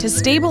chemistry to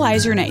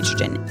stabilize your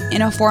nitrogen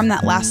in a form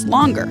that lasts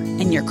longer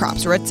in your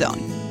crop's root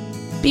zone.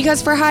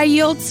 Because for high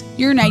yields,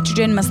 your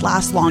nitrogen must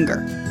last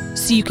longer,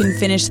 so you can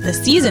finish the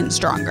season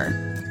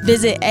stronger.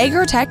 Visit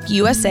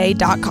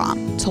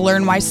agrotechusa.com to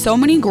learn why so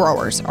many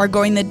growers are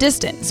going the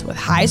distance with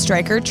High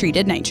Striker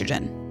treated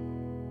nitrogen.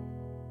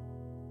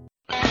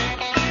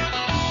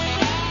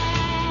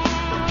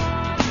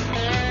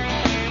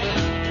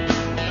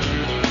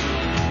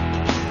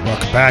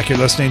 Welcome back. You're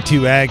listening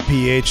to Ag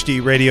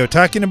PhD Radio,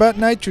 talking about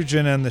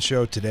nitrogen on the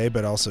show today,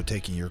 but also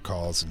taking your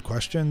calls and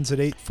questions at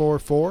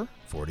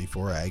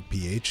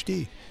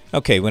 844-44-AG-PhD.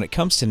 Okay, when it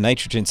comes to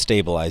nitrogen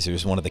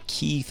stabilizers, one of the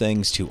key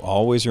things to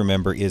always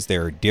remember is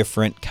there are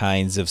different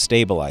kinds of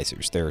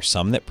stabilizers. There are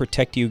some that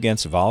protect you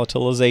against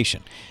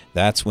volatilization.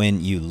 That's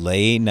when you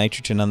lay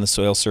nitrogen on the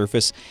soil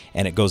surface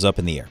and it goes up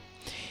in the air.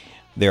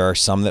 There are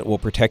some that will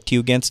protect you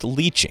against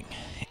leaching,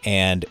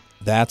 and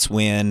that's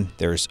when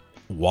there's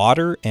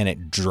water and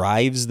it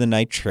drives the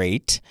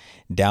nitrate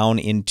down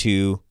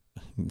into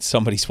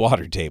somebody's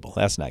water table.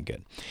 That's not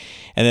good.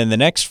 And then the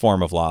next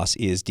form of loss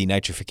is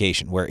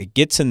denitrification, where it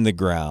gets in the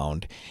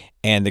ground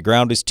and the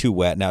ground is too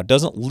wet. Now, it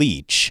doesn't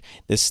leach.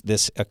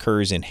 This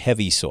occurs in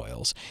heavy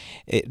soils.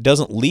 It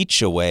doesn't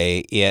leach away.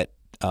 It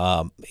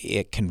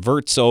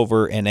converts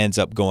over and ends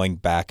up going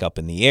back up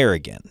in the air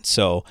again.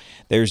 So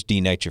there's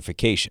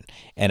denitrification.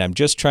 And I'm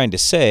just trying to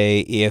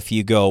say, if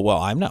you go, well,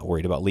 I'm not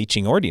worried about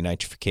leaching or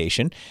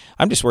denitrification,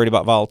 I'm just worried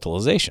about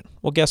volatilization.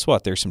 Well, guess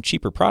what? There's some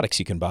cheaper products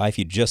you can buy if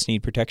you just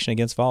need protection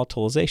against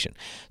volatilization.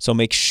 So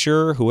make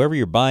sure whoever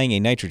you're buying a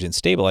nitrogen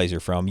stabilizer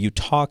from, you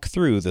talk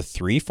through the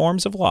 3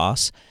 forms of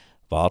loss: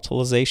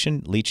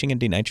 volatilization, leaching,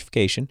 and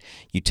denitrification.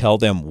 You tell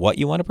them what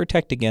you want to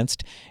protect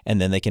against, and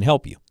then they can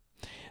help you.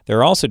 There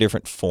are also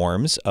different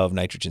forms of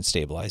nitrogen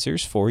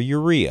stabilizers for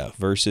urea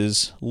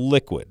versus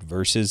liquid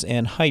versus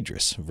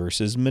anhydrous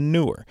versus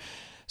manure.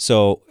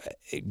 So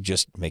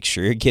just make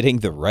sure you're getting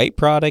the right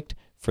product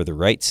for the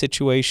right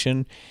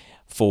situation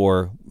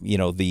for,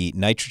 the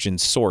nitrogen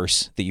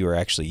source that you are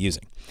actually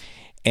using.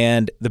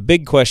 And the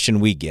big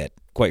question we get,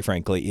 quite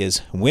frankly,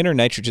 is when are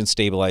nitrogen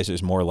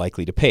stabilizers more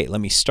likely to pay?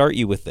 Let me start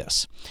you with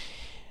this.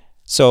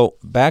 So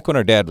back when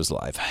our dad was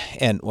alive,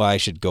 and I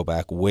should go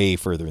back way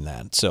further than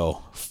that.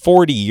 So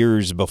 40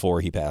 years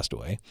before he passed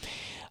away,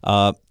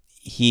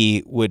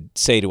 he would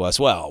say to us,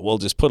 well, we'll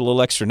just put a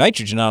little extra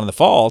nitrogen on in the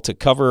fall to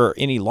cover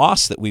any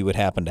loss that we would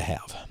happen to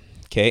have.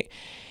 Okay.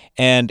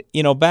 And,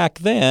 back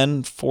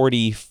then,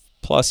 40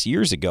 plus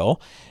years ago,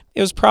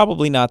 it was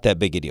probably not that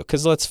big a deal.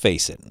 Because let's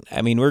face it,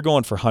 we're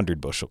going for 100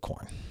 bushel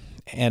corn.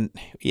 And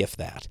if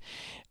that.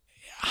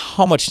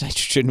 How much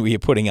nitrogen were you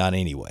putting on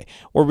anyway?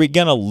 Were we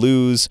going to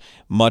lose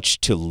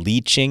much to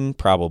leaching?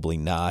 Probably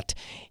not.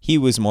 He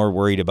was more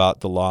worried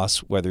about the loss,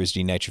 whether it's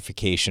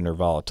denitrification or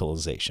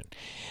volatilization.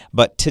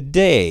 But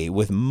today,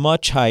 with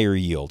much higher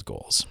yield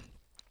goals,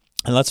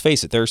 and let's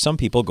face it, there are some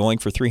people going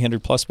for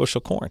 300 plus bushel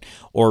corn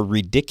or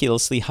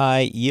ridiculously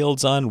high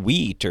yields on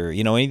wheat or,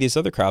 any of these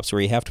other crops where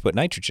you have to put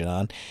nitrogen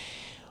on.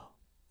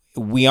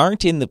 We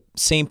aren't in the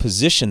same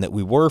position that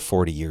we were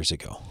 40 years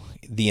ago.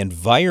 The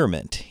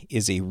environment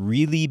is a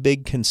really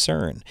big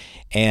concern.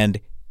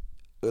 And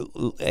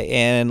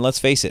let's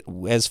face it,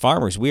 as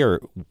farmers, we are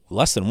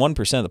less than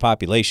 1% of the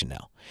population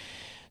now.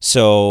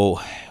 So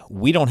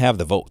we don't have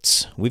the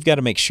votes. We've got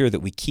to make sure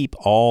that we keep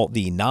all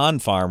the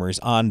non-farmers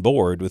on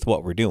board with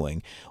what we're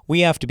doing.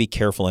 We have to be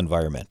careful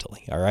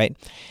environmentally, all right?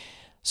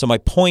 So my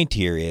point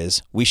here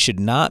is we should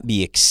not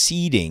be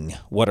exceeding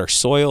what our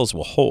soils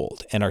will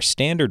hold, and our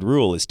standard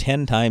rule is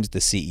 10 times the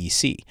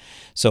CEC.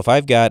 So if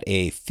I've got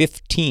a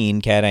 15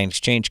 cation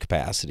exchange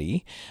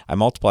capacity, I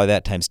multiply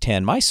that times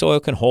 10, my soil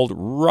can hold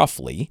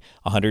roughly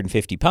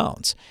 150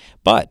 pounds.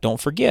 But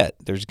don't forget,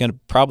 there's going to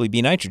probably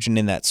be nitrogen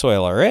in that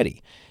soil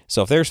already.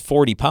 So if there's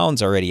 40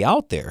 pounds already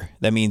out there,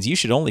 that means you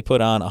should only put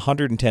on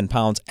 110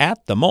 pounds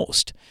at the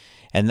most.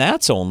 And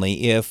that's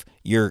only if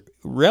you're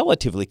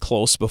relatively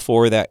close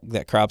before that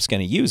crop's going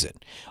to use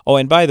it. Oh,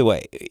 and by the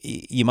way,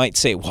 you might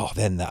say, well,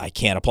 then I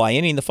can't apply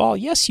any in the fall.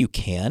 Yes, you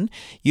can.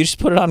 You just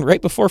put it on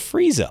right before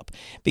freeze up.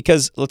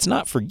 Because let's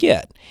not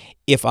forget,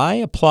 if I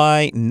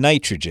apply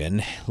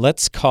nitrogen,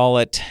 let's call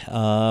it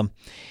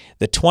the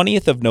The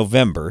 20th of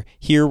November,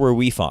 here where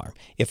we farm,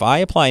 if I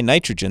apply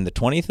nitrogen the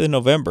 20th of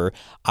November,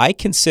 I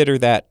consider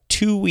that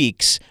 2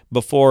 weeks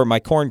before my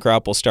corn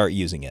crop will start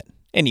using it.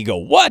 And you go,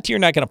 what? You're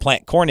not going to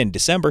plant corn in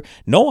December?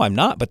 No, I'm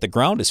not, but the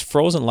ground is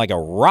frozen like a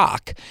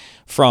rock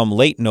from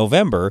late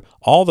November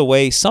all the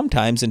way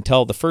sometimes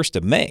until the 1st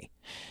of May.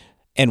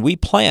 And we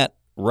plant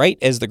right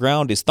as the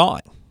ground is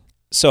thawing.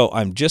 So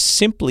I'm just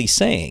simply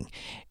saying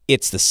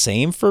it's the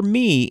same for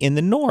me in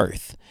the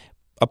north,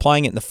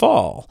 applying it in the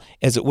fall,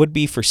 as it would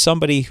be for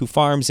somebody who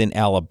farms in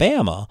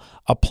Alabama,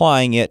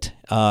 applying it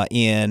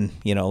in,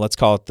 let's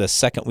call it the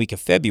second week of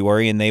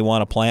February, and they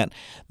want to plant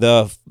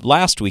the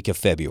last week of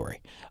February.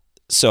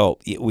 So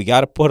we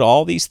got to put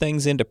all these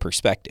things into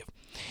perspective.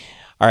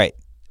 All right.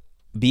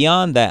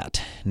 Beyond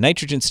that,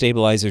 nitrogen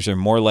stabilizers are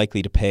more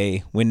likely to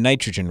pay when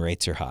nitrogen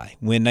rates are high,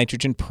 when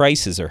nitrogen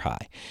prices are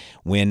high,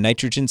 when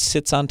nitrogen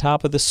sits on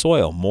top of the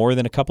soil more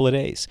than a couple of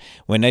days,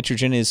 when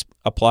nitrogen is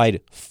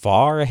applied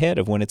far ahead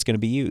of when it's going to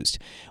be used,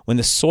 when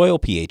the soil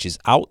pH is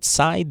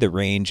outside the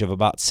range of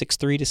about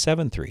 6.3 to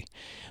 7.3,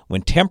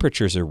 when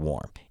temperatures are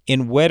warm,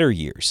 in wetter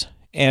years,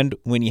 and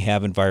when you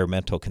have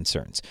environmental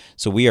concerns.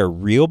 So we are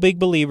real big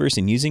believers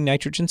in using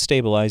nitrogen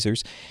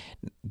stabilizers.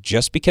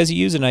 Just because you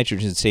use a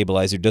nitrogen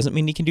stabilizer doesn't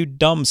mean you can do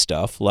dumb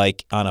stuff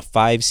like on a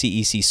 5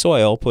 CEC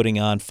soil putting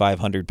on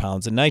 500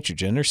 pounds of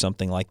nitrogen or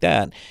something like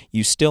that.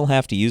 You still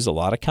have to use a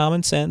lot of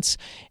common sense,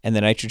 and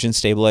the nitrogen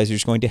stabilizer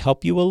is going to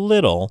help you a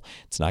little.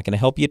 It's not going to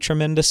help you a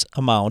tremendous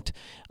amount,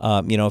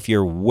 if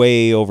you're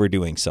way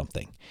overdoing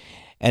something.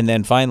 And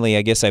then finally,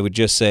 I guess I would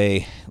just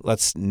say,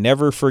 let's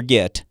never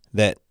forget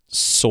that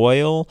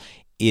soil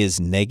is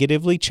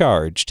negatively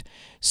charged.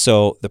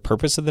 So the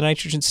purpose of the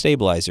nitrogen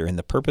stabilizer and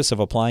the purpose of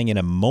applying an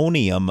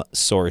ammonium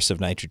source of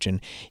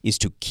nitrogen is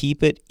to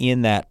keep it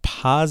in that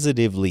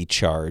positively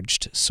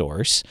charged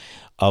source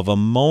of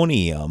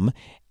ammonium,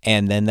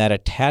 and then that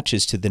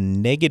attaches to the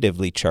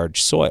negatively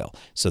charged soil.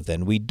 So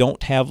then we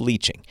don't have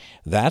leaching.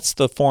 That's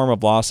the form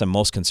of loss I'm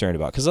most concerned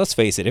about. Because let's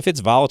face it, if it's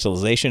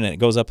volatilization and it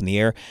goes up in the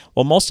air,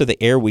 well, most of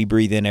the air we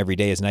breathe in every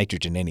day is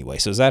nitrogen anyway.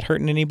 So is that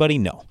hurting anybody?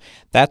 No.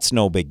 That's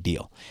no big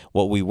deal.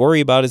 What we worry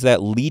about is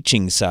that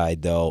leaching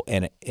side, though,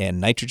 and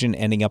nitrogen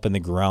ending up in the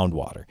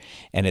groundwater.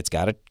 And it's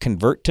got to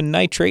convert to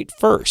nitrate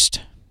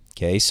first.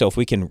 Okay, so if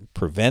we can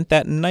prevent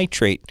that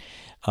nitrate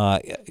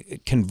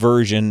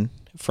conversion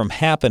from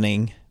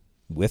happening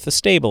with a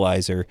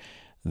stabilizer,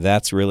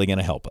 that's really going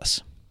to help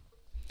us.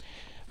 All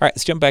right,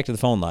 let's jump back to the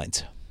phone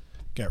lines.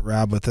 Got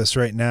Rob with us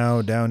right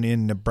now down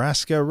in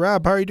Nebraska.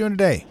 Rob, how are you doing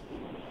today?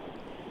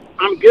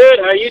 I'm good.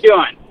 How are you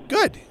doing?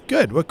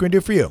 Good. What can we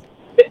do for you?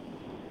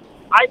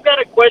 I've got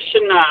a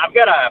question. I've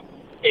got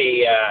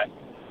a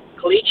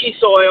caliche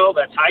soil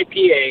that's high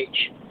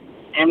pH,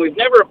 and we've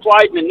never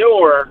applied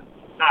manure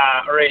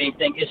or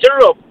anything. Is there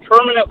a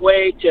permanent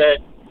way to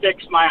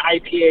fix my high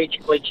pH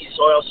caliche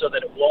soil so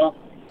that it won't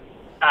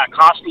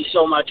cost me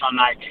so much on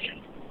nitrogen?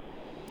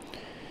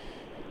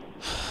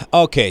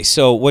 Okay,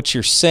 so what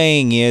you're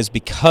saying is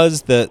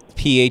because the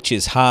pH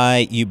is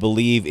high, you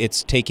believe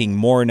it's taking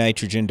more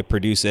nitrogen to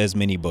produce as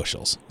many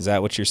bushels. Is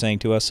that what you're saying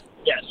to us?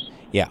 Yes.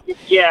 Yeah.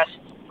 Yes,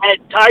 and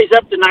it ties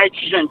up the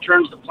nitrogen and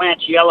turns the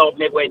plants yellow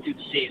midway through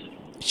the season.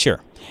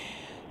 Sure.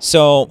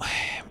 So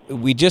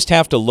we just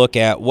have to look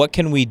at what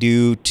can we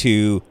do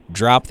to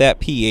drop that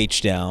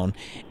pH down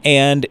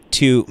and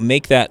to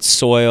make that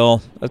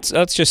soil,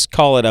 let's just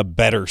call it a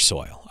better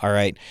soil. All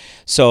right.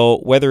 So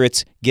whether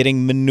it's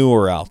getting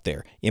manure out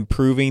there,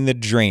 improving the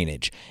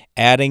drainage,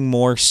 adding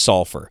more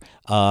sulfur,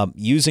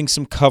 using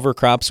some cover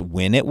crops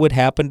when it would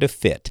happen to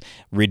fit,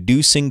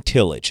 reducing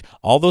tillage,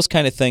 all those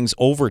kind of things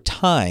over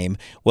time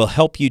will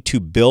help you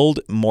to build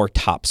more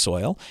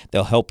topsoil.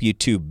 They'll help you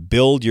to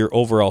build your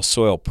overall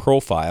soil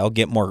profile,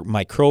 get more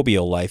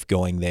microbial life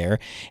going there,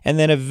 and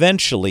then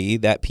eventually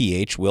that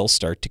pH will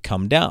start to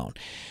come down.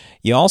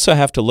 You also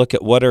have to look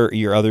at what are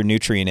your other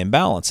nutrient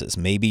imbalances.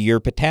 Maybe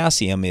your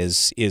potassium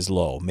is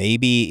low.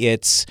 Maybe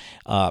it's,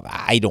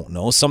 I don't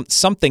know,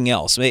 something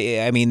else.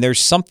 I mean,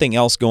 there's something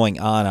else going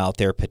on out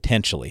there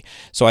potentially.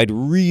 So I'd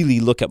really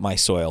look at my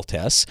soil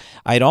tests.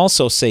 I'd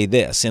also say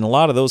this. In a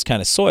lot of those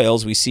kind of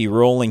soils, we see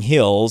rolling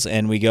hills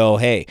and we go,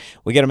 hey,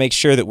 we got to make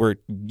sure that we're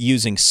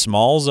using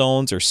small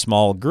zones or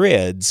small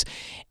grids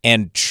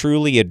and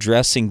truly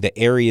addressing the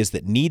areas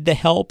that need the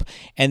help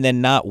and then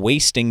not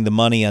wasting the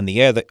money on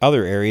the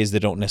other areas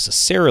that don't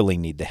necessarily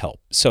need the help.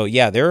 So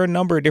yeah, there are a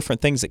number of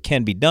different things that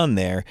can be done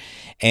there,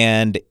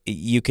 and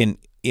you can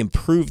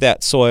improve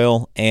that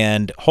soil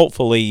and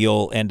hopefully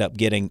you'll end up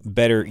getting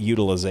better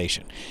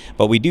utilization.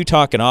 But we do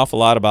talk an awful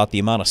lot about the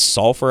amount of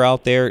sulfur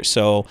out there.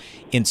 So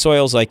in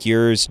soils like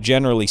yours,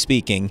 generally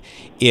speaking,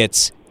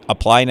 it's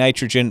apply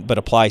nitrogen, but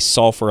apply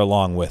sulfur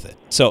along with it.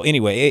 So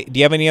anyway, do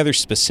you have any other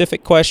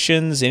specific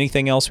questions?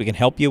 Anything else we can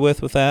help you with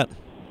that?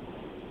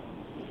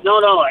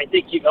 No, I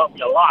think you've helped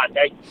me a lot.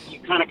 You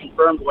kind of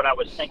confirmed what I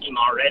was thinking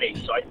already,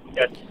 so I think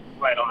that's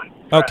right on.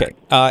 Okay,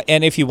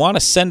 and if you want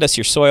to send us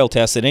your soil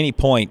tests at any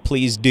point,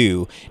 please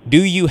do.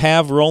 Do you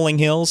have rolling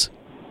hills?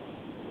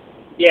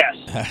 Yes,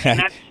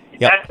 and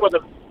that's what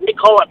they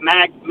call it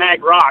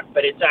mag rock,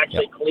 but it's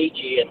actually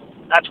caliche, and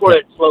that's where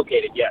it's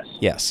located. Yes.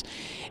 Yes.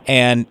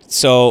 And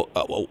so,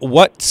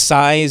 what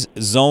size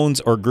zones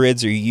or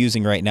grids are you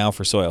using right now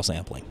for soil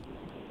sampling?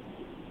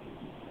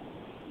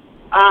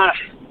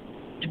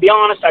 To be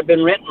honest, I've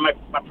been renting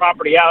my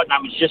property out, and I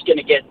was just going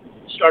to get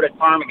started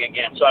farming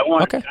again. So I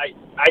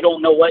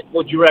don't know, what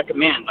would you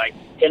recommend, like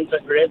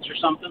 10-foot grids or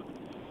something?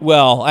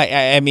 Well,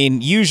 I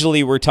mean,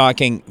 usually we're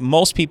talking,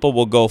 most people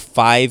will go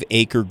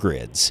 5-acre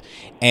grids,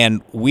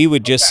 and we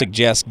would just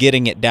suggest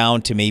getting it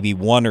down to maybe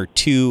 1 or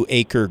 2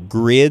 acre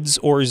grids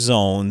or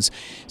zones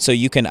so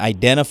you can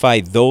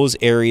identify those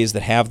areas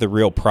that have the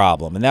real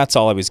problem. And that's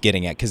all I was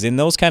getting at, because in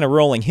those kind of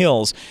rolling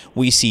hills,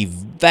 we see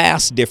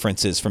vast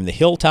differences from the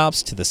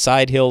hilltops to the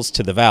side hills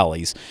to the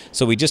valleys.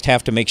 So we just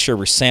have to make sure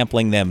we're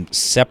sampling them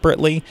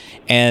separately,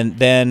 and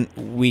then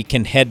we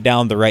can head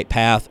down the right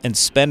path and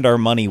spend our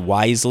money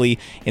wisely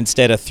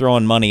instead of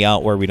throwing money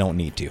out where we don't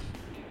need to.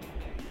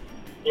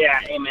 Yeah,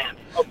 amen.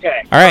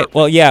 Okay. All right.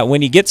 Well, yeah,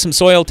 when you get some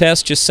soil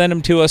tests, just send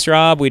them to us,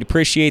 Rob. We'd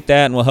appreciate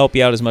that, and we'll help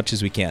you out as much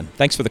as we can.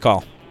 Thanks for the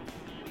call.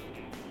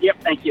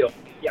 Yep, thank you.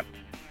 Yep.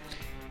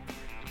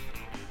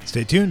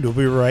 Stay tuned. We'll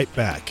be right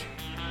back.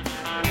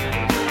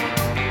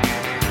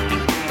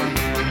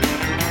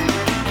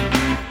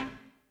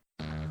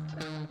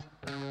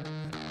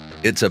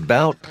 It's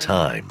about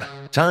time.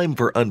 Time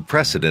for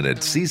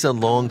unprecedented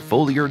season-long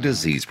foliar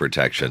disease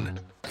protection.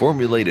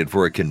 Formulated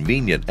for a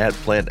convenient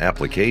at-plant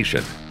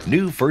application,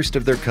 new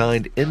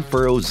first-of-their-kind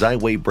In-Furrow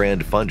Xyway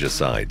brand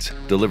fungicides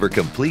deliver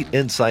complete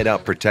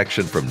inside-out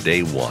protection from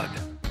day one.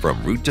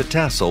 From root to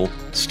tassel,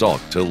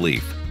 stalk to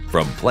leaf,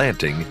 from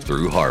planting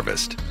through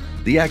harvest.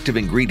 The active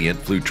ingredient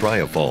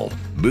flutriafol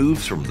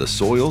moves from the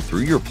soil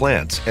through your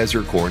plants as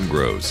your corn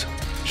grows.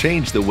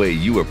 Change the way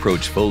you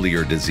approach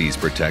foliar disease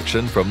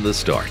protection from the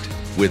start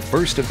with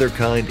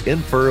first-of-their-kind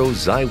In-Furrow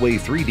Xyway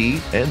 3D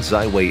and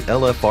Xyway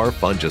LFR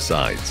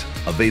fungicides,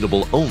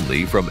 available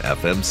only from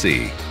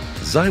FMC.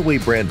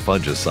 Xyway brand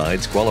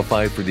fungicides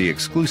qualify for the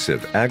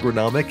exclusive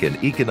agronomic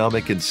and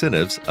economic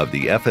incentives of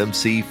the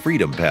FMC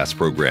Freedom Pass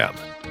program.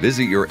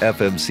 Visit your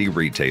FMC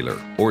retailer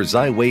or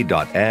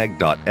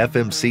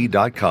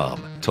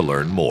xyway.ag.fmc.com to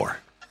learn more.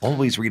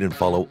 Always read and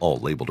follow all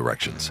label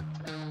directions.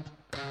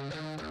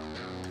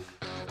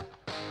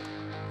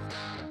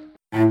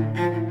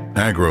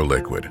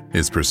 AgroLiquid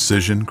is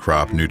precision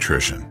crop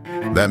nutrition.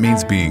 That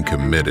means being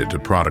committed to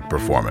product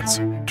performance,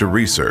 to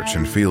research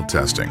and field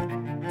testing,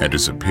 and to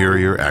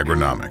superior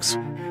agronomics.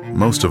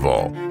 Most of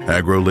all,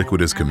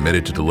 AgroLiquid is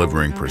committed to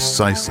delivering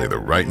precisely the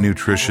right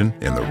nutrition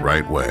in the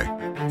right way,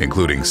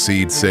 including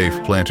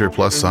seed-safe planter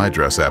plus side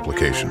dress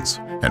applications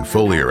and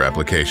foliar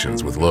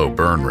applications with low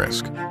burn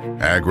risk.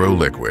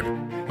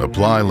 AgroLiquid.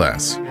 Apply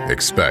less,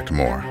 expect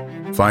more.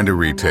 Find a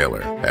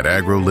retailer at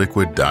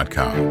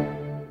agroliquid.com.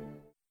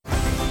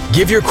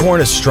 Give your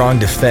corn a strong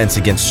defense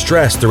against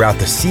stress throughout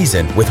the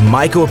season with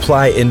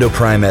MycoApply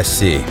Endoprime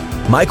SC.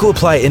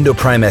 MycoApply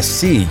Endoprime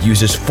SC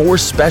uses 4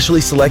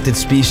 specially selected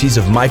species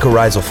of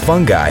mycorrhizal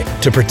fungi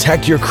to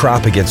protect your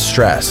crop against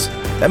stress.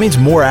 That means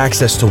more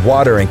access to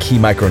water and key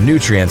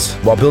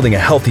micronutrients while building a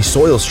healthy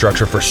soil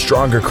structure for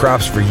stronger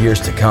crops for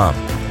years to come.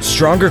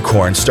 Stronger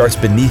corn starts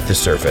beneath the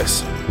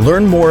surface.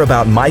 Learn more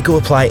about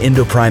MycoApply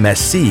Endoprime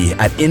SC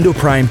at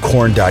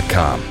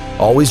endoprimecorn.com.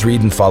 Always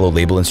read and follow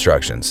label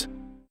instructions.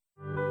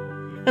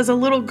 As a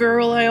little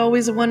girl, I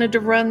always wanted to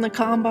run the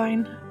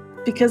combine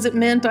because it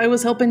meant I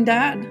was helping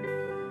Dad.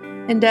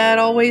 And Dad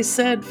always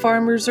said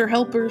farmers are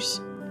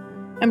helpers.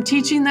 I'm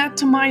teaching that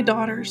to my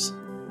daughters,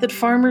 that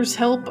farmers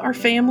help our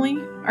family,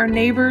 our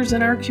neighbors,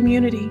 and our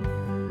community.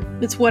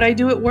 It's what I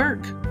do at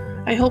work.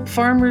 I help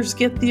farmers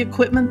get the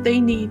equipment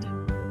they need.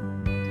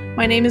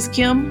 My name is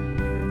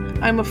Kim.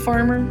 I'm a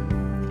farmer,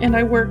 and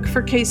I work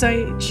for Case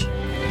IH.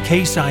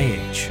 Case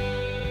IH,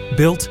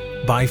 built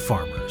by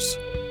farmers.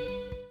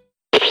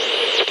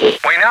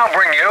 We now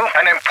bring you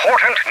an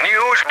important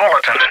news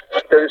bulletin.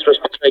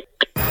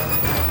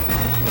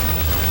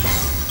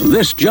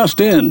 This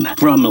just in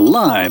from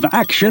Live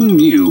Action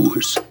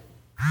News.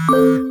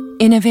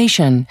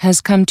 Innovation has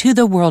come to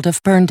the world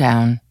of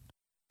burndown.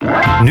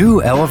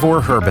 New Elevore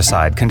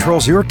herbicide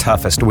controls your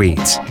toughest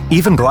weeds,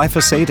 even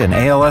glyphosate and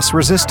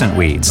ALS-resistant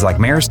weeds like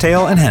mare's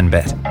tail and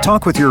henbit.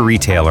 Talk with your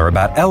retailer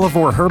about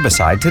Elevore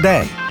herbicide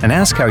today and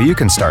ask how you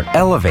can start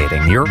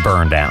elevating your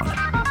burndown.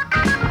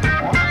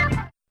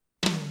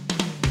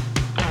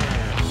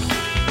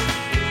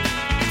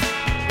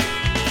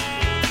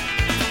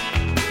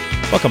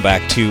 Welcome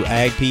back to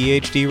Ag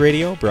PhD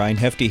Radio. Brian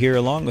Hefty here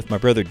along with my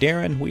brother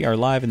Darren. We are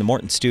live in the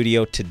Morton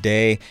studio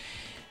today.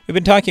 We've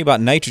been talking about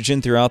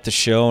nitrogen throughout the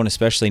show, and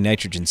especially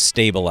nitrogen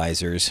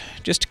stabilizers.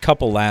 Just a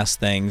couple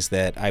last things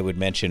that I would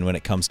mention when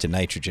it comes to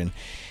nitrogen.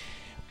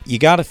 You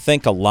got to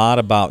think a lot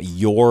about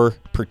your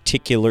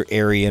particular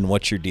area and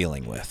what you're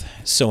dealing with.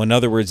 So in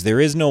other words, there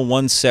is no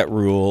one set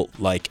rule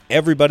like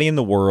everybody in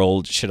the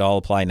world should all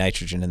apply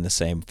nitrogen in the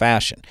same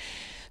fashion.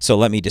 So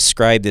let me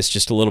describe this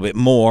just a little bit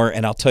more,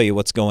 and I'll tell you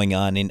what's going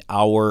on in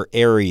our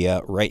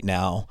area right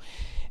now.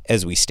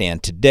 as we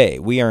stand today.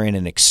 We are in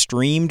an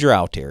extreme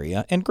drought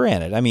area, and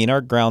granted, I mean,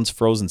 our ground's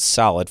frozen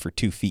solid for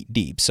 2 feet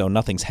deep, so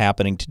nothing's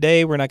happening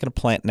today. We're not going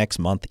to plant next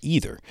month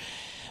either.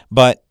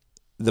 But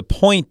the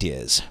point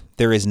is,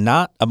 there is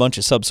not a bunch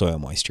of subsoil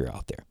moisture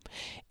out there,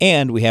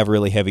 and we have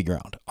really heavy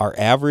ground. Our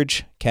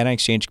average cation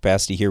exchange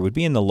capacity here would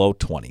be in the low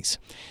 20s,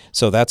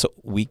 so that's what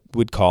we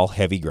would call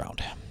heavy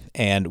ground.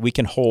 And we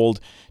can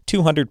hold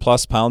 200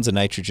 plus pounds of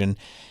nitrogen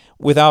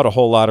without a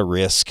whole lot of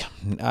risk.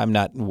 I'm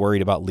not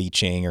worried about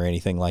leaching or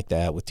anything like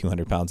that with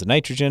 200 pounds of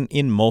nitrogen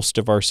in most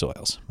of our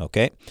soils,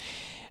 okay?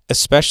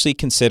 Especially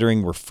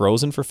considering we're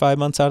frozen for 5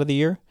 months out of the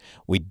year.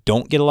 We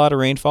don't get a lot of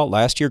rainfall.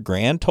 Last year,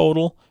 grand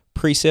total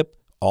precip,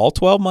 all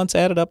 12 months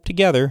added up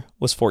together,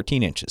 was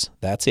 14 inches.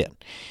 That's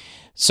it.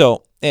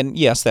 So, and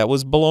yes, that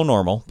was below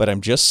normal, but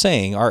I'm just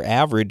saying our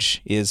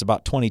average is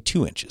about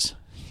 22 inches.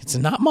 It's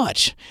not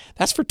much.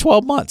 That's for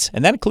 12 months,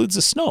 and that includes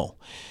the snow.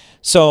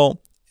 So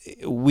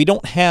we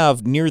don't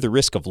have near the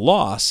risk of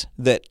loss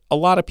that a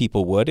lot of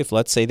people would if,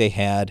 let's say, they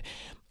had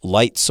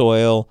light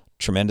soil,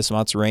 tremendous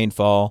amounts of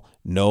rainfall,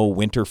 no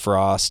winter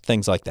frost,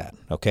 things like that,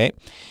 okay?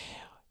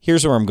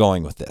 Here's where I'm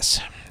going with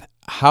this.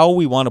 How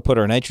we want to put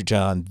our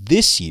nitrogen on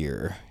this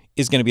year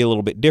is going to be a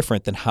little bit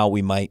different than how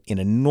we might in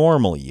a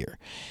normal year.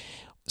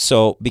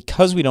 So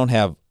because we don't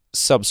have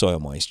subsoil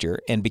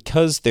moisture, and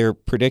because they're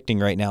predicting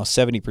right now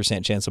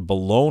 70% chance of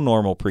below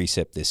normal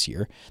precip this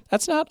year,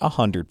 that's not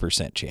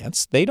 100%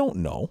 chance. They don't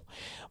know.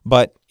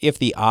 But if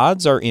the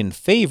odds are in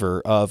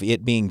favor of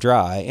it being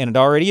dry, and it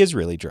already is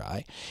really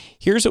dry,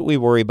 here's what we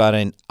worry about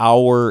in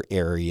our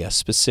area,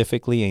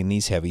 specifically in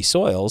these heavy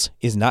soils,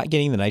 is not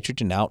getting the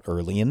nitrogen out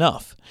early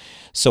enough.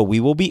 So we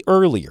will be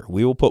earlier.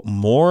 We will put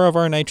more of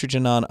our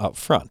nitrogen on up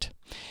front.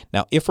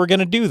 Now, if we're going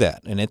to do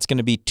that, and it's going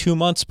to be 2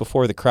 months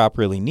before the crop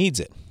really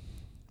needs it,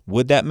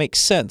 would that make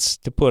sense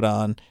to put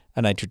on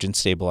a nitrogen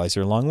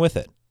stabilizer along with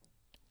it?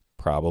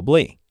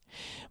 Probably.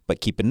 But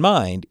keep in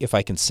mind, if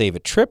I can save a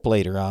trip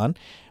later on,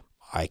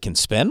 I can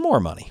spend more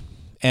money.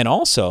 And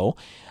also,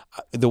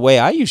 the way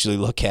I usually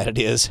look at it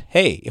is,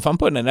 hey, if I'm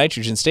putting a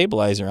nitrogen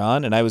stabilizer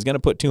on and I was going to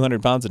put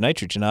 200 pounds of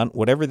nitrogen on,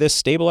 whatever this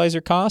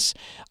stabilizer costs,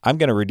 I'm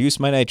going to reduce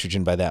my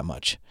nitrogen by that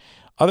much.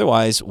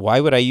 Otherwise,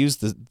 why would I use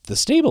the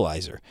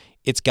stabilizer?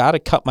 It's got to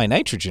cut my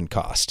nitrogen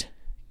cost.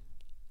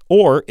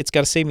 Or it's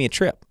got to save me a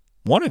trip.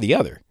 One or the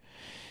other.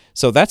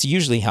 So that's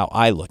usually how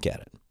I look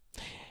at it.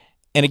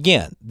 And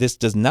again, this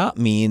does not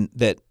mean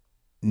that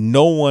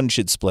no one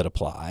should split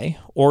apply,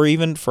 or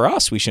even for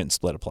us, we shouldn't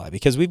split apply,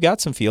 because we've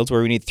got some fields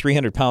where we need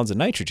 300 pounds of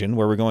nitrogen,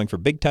 where we're going for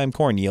big time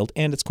corn yield,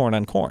 and it's corn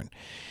on corn.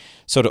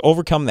 So to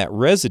overcome that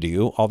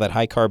residue, all that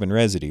high carbon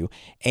residue,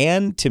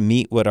 and to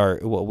meet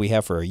what we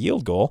have for our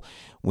yield goal,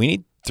 we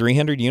need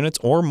 300 units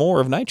or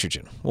more of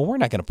nitrogen. Well, we're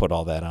not going to put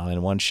all that on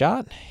in one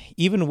shot.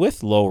 Even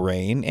with low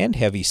rain and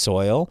heavy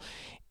soil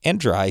and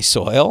dry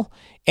soil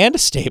and a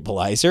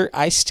stabilizer,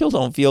 I still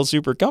don't feel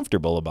super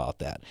comfortable about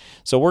that.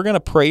 So we're going to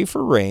pray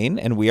for rain,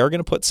 and we are going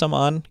to put some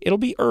on. It'll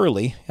be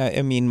early.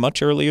 I mean,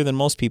 much earlier than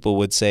most people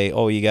would say,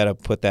 oh, you got to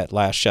put that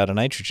last shot of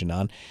nitrogen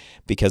on,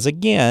 because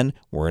again,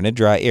 we're in a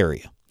dry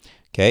area.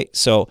 Okay,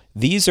 so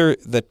these are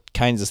the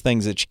kinds of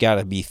things that you got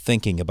to be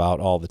thinking about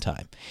all the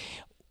time.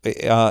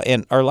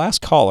 And our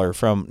last caller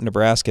from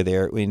Nebraska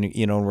there, when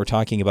we're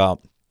talking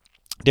about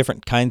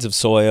different kinds of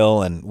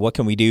soil and what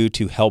can we do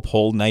to help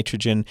hold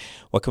nitrogen,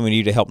 what can we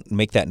do to help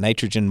make that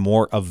nitrogen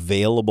more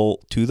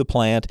available to the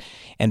plant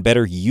and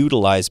better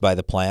utilized by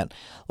the plant,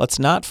 let's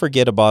not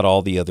forget about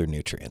all the other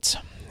nutrients.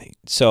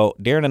 So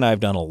Darren and I have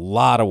done a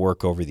lot of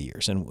work over the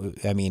years. And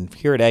I mean,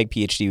 here at Ag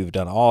PhD, we've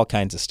done all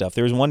kinds of stuff.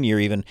 There was one year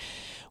even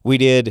we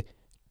did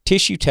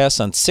tissue tests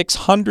on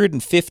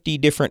 650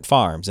 different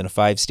farms in a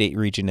 5-state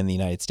region in the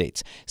United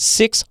States.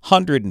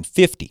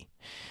 650.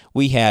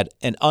 We had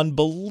an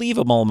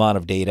unbelievable amount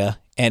of data,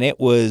 and it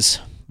was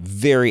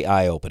very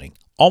eye-opening.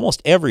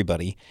 Almost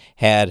everybody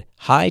had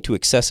high to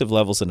excessive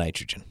levels of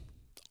nitrogen.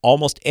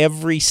 Almost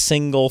every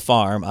single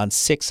farm on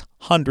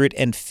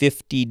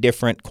 650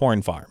 different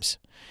corn farms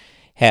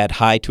had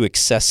high to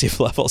excessive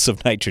levels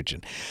of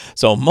nitrogen.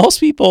 So most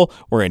people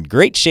were in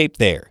great shape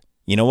there.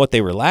 You know what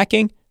they were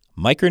lacking?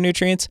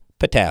 Micronutrients,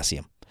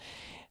 potassium.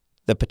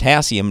 The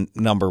potassium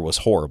number was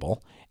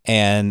horrible,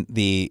 and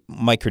the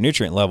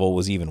micronutrient level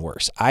was even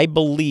worse. I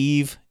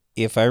believe,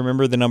 if I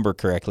remember the number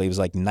correctly, it was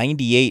like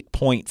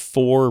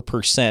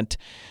 98.4%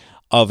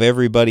 of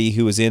everybody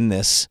who was in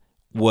this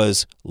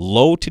was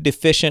low to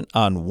deficient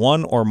on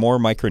one or more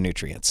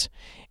micronutrients.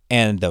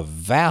 And the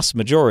vast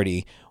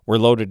majority were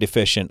low to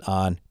deficient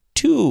on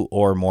 2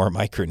 or more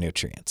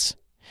micronutrients.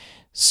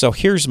 So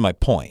here's my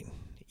point.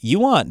 You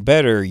want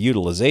better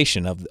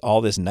utilization of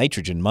all this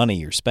nitrogen money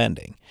you're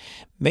spending.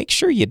 Make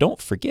sure you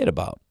don't forget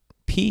about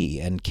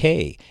P and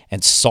K,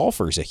 and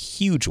sulfur is a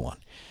huge one.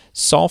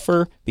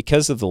 Sulfur,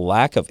 because of the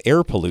lack of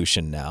air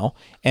pollution now,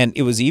 and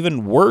it was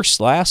even worse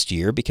last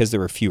year because there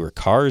were fewer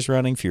cars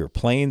running, fewer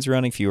planes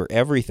running, fewer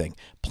everything,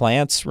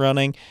 plants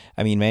running,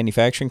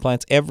 manufacturing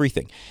plants,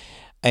 everything.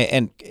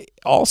 And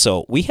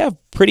also, we have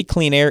pretty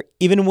clean air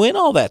even when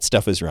all that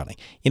stuff is running.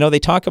 They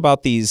talk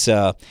about these,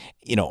 we're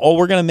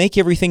going to make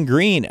everything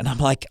green. And I'm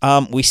like,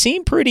 we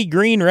seem pretty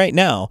green right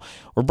now.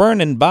 We're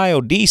burning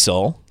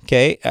biodiesel.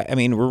 Okay. I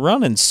mean, we're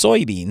running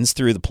soybeans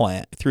through the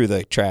plant, through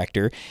the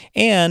tractor.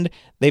 And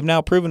they've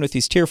now proven with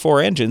these Tier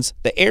 4 engines,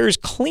 the air is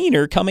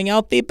cleaner coming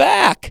out the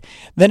back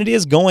than it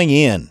is going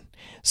in.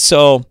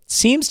 So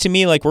seems to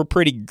me like we're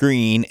pretty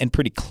green and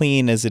pretty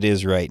clean as it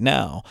is right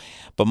now.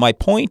 But my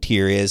point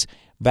here is,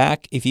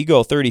 back, if you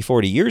go 30,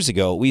 40 years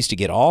ago, we used to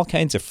get all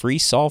kinds of free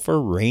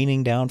sulfur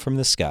raining down from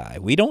the sky.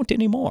 We don't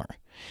anymore.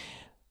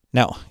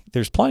 Now,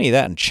 there's plenty of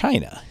that in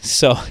China.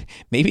 So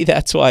maybe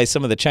that's why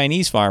some of the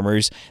Chinese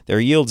farmers,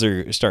 their yields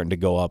are starting to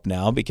go up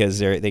now, because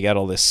they got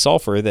all this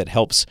sulfur that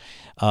helps,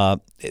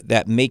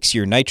 that makes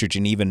your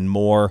nitrogen even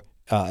more,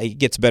 it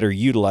gets better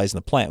utilized in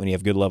the plant when you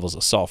have good levels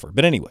of sulfur.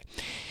 But anyway,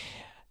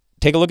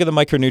 take a look at the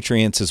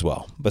micronutrients as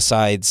well,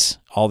 besides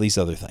all these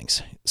other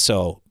things.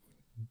 So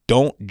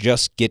don't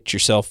just get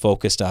yourself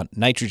focused on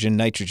nitrogen.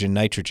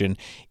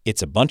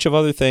 It's a bunch of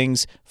other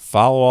things.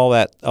 Follow all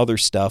that other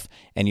stuff,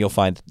 and you'll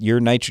find your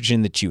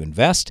nitrogen that you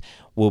invest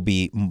will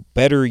be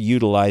better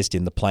utilized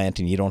in the plant,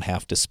 and you don't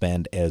have to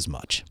spend as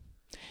much.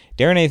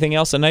 Darren, anything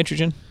else on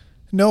nitrogen?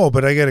 No,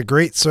 but I got a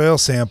great soil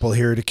sample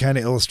here to kind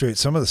of illustrate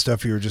some of the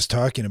stuff you were just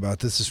talking about.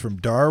 This is from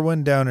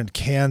Darwin down in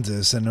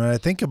Kansas. And when I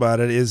think about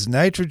it, is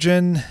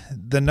nitrogen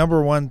the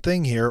number one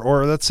thing here?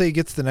 Or let's say he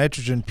gets the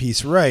nitrogen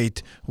piece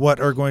right, what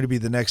are going to be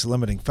the next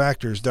limiting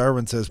factors?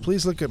 Darwin says,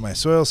 please look at my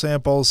soil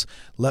samples.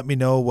 Let me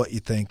know what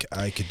you think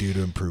I could do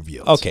to improve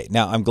yields. Okay,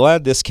 now I'm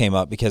glad this came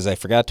up because I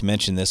forgot to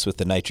mention this with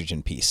the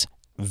nitrogen piece.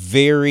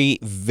 Very,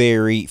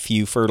 very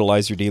few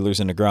fertilizer dealers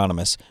and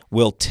agronomists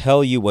will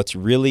tell you what's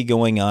really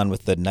going on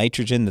with the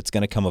nitrogen that's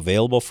going to come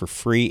available for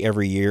free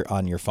every year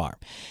on your farm.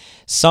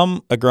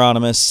 Some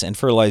agronomists and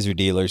fertilizer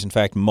dealers, in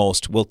fact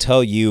most, will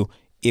tell you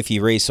if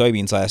you raised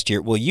soybeans last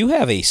year, well, you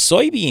have a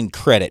soybean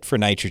credit for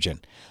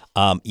nitrogen.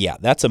 Yeah,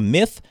 that's a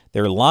myth.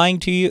 They're lying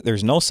to you.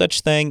 There's no such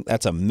thing.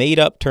 That's a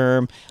made-up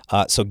term.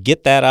 So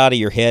get that out of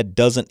your head.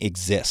 Doesn't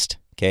exist.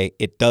 Okay,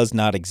 it does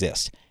not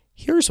exist.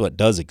 Here's what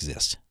does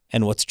exist,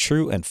 and what's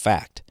true and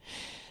fact.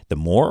 The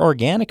more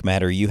organic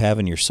matter you have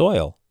in your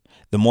soil,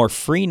 the more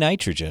free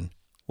nitrogen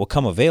will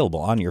come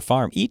available on your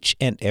farm each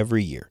and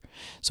every year.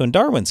 So in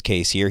Darwin's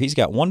case here, he's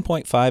got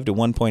 1.5 to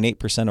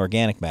 1.8%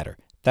 organic matter.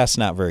 That's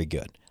not very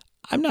good.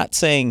 I'm not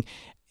saying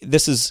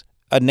this is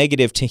a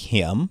negative to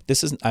him.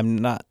 This is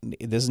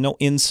no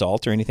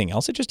insult or anything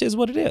else. It just is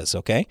what it is,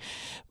 okay?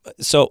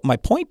 So my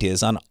point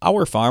is, on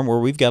our farm where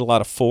we've got a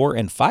lot of 4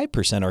 and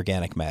 5%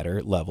 organic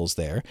matter levels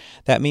there,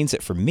 that means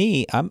that for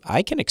me,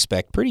 I can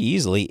expect pretty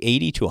easily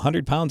 80 to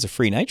 100 pounds of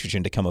free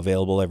nitrogen to come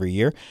available every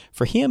year.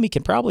 For him, he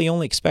can probably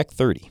only expect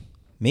 30,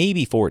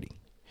 maybe 40.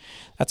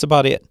 That's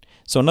about it.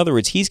 So in other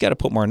words, he's got to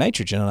put more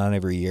nitrogen on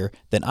every year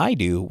than I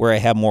do where I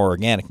have more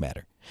organic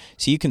matter.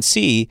 So you can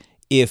see,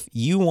 if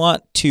you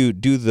want to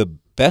do the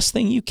best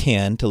thing you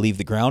can to leave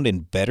the ground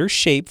in better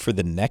shape for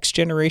the next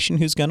generation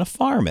who's going to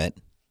farm it,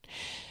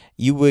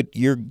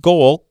 your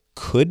goal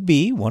could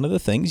be, one of the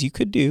things you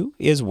could do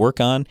is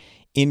work on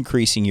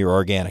increasing your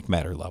organic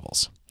matter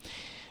levels.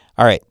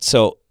 All right,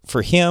 so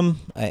for him,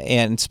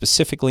 and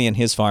specifically in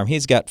his farm,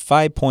 he's got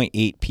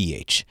 5.8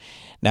 pH.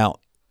 Now,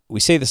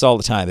 we say this all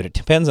the time, but it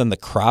depends on the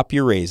crop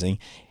you're raising.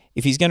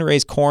 If he's going to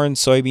raise corn,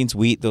 soybeans,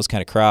 wheat, those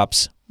kind of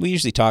crops, we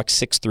usually talk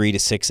 6.3 to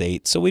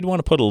 6.8, so we'd want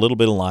to put a little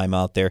bit of lime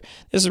out there.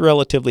 This is a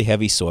relatively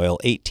heavy soil,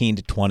 18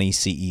 to 20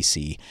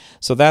 CEC.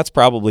 So that's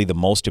probably the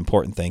most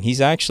important thing.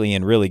 He's actually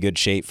in really good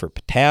shape for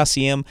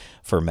potassium,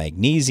 for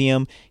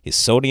magnesium. His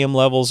sodium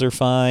levels are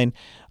fine.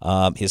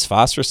 His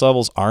phosphorus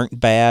levels aren't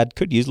bad.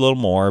 Could use a little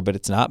more, but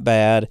it's not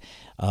bad.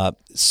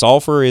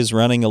 Sulfur is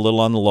running a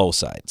little on the low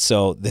side.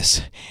 So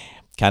this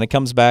kind of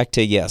comes back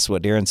to, yes,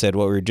 what Darren said,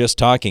 what we were just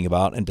talking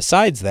about. And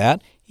besides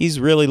that, he's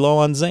really low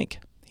on zinc.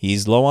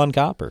 He's low on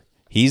copper.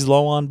 He's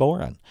low on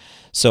boron.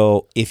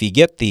 So if you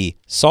get the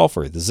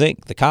sulfur, the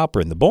zinc, the copper,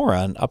 and the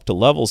boron up to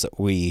levels that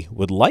we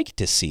would like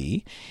to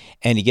see,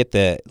 and you get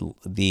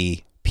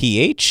the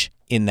pH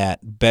in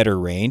that better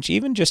range,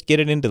 even just get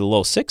it into the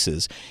low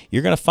 6s,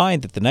 you're going to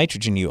find that the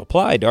nitrogen you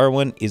apply,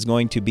 Darwin, is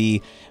going to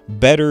be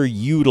better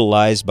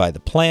utilized by the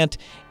plant,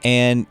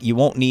 and you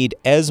won't need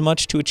as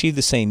much to achieve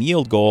the same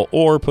yield goal.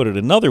 Or put it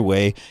another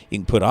way, you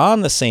can put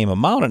on the same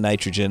amount of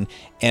nitrogen,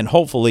 and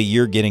hopefully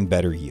you're getting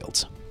better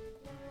yields.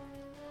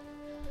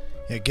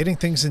 Yeah, getting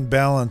things in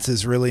balance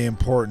is really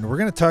important. We're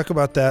going to talk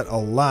about that a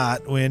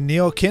lot when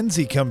Neil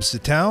Kinsey comes to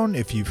town.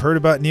 If you've heard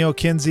about Neil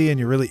Kinsey and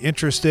you're really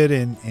interested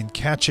in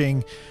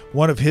catching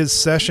one of his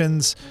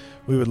sessions,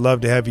 we would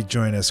love to have you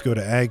join us. Go to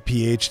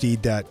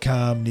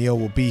agphd.com. Neil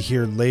will be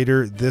here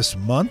later this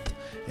month,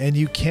 and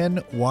you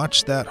can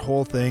watch that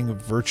whole thing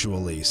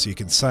virtually. So you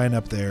can sign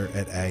up there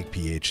at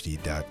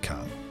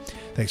agphd.com.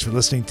 Thanks for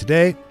listening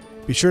today.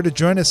 Be sure to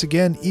join us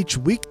again each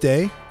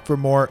weekday for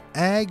more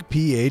Ag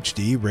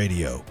PhD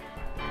Radio.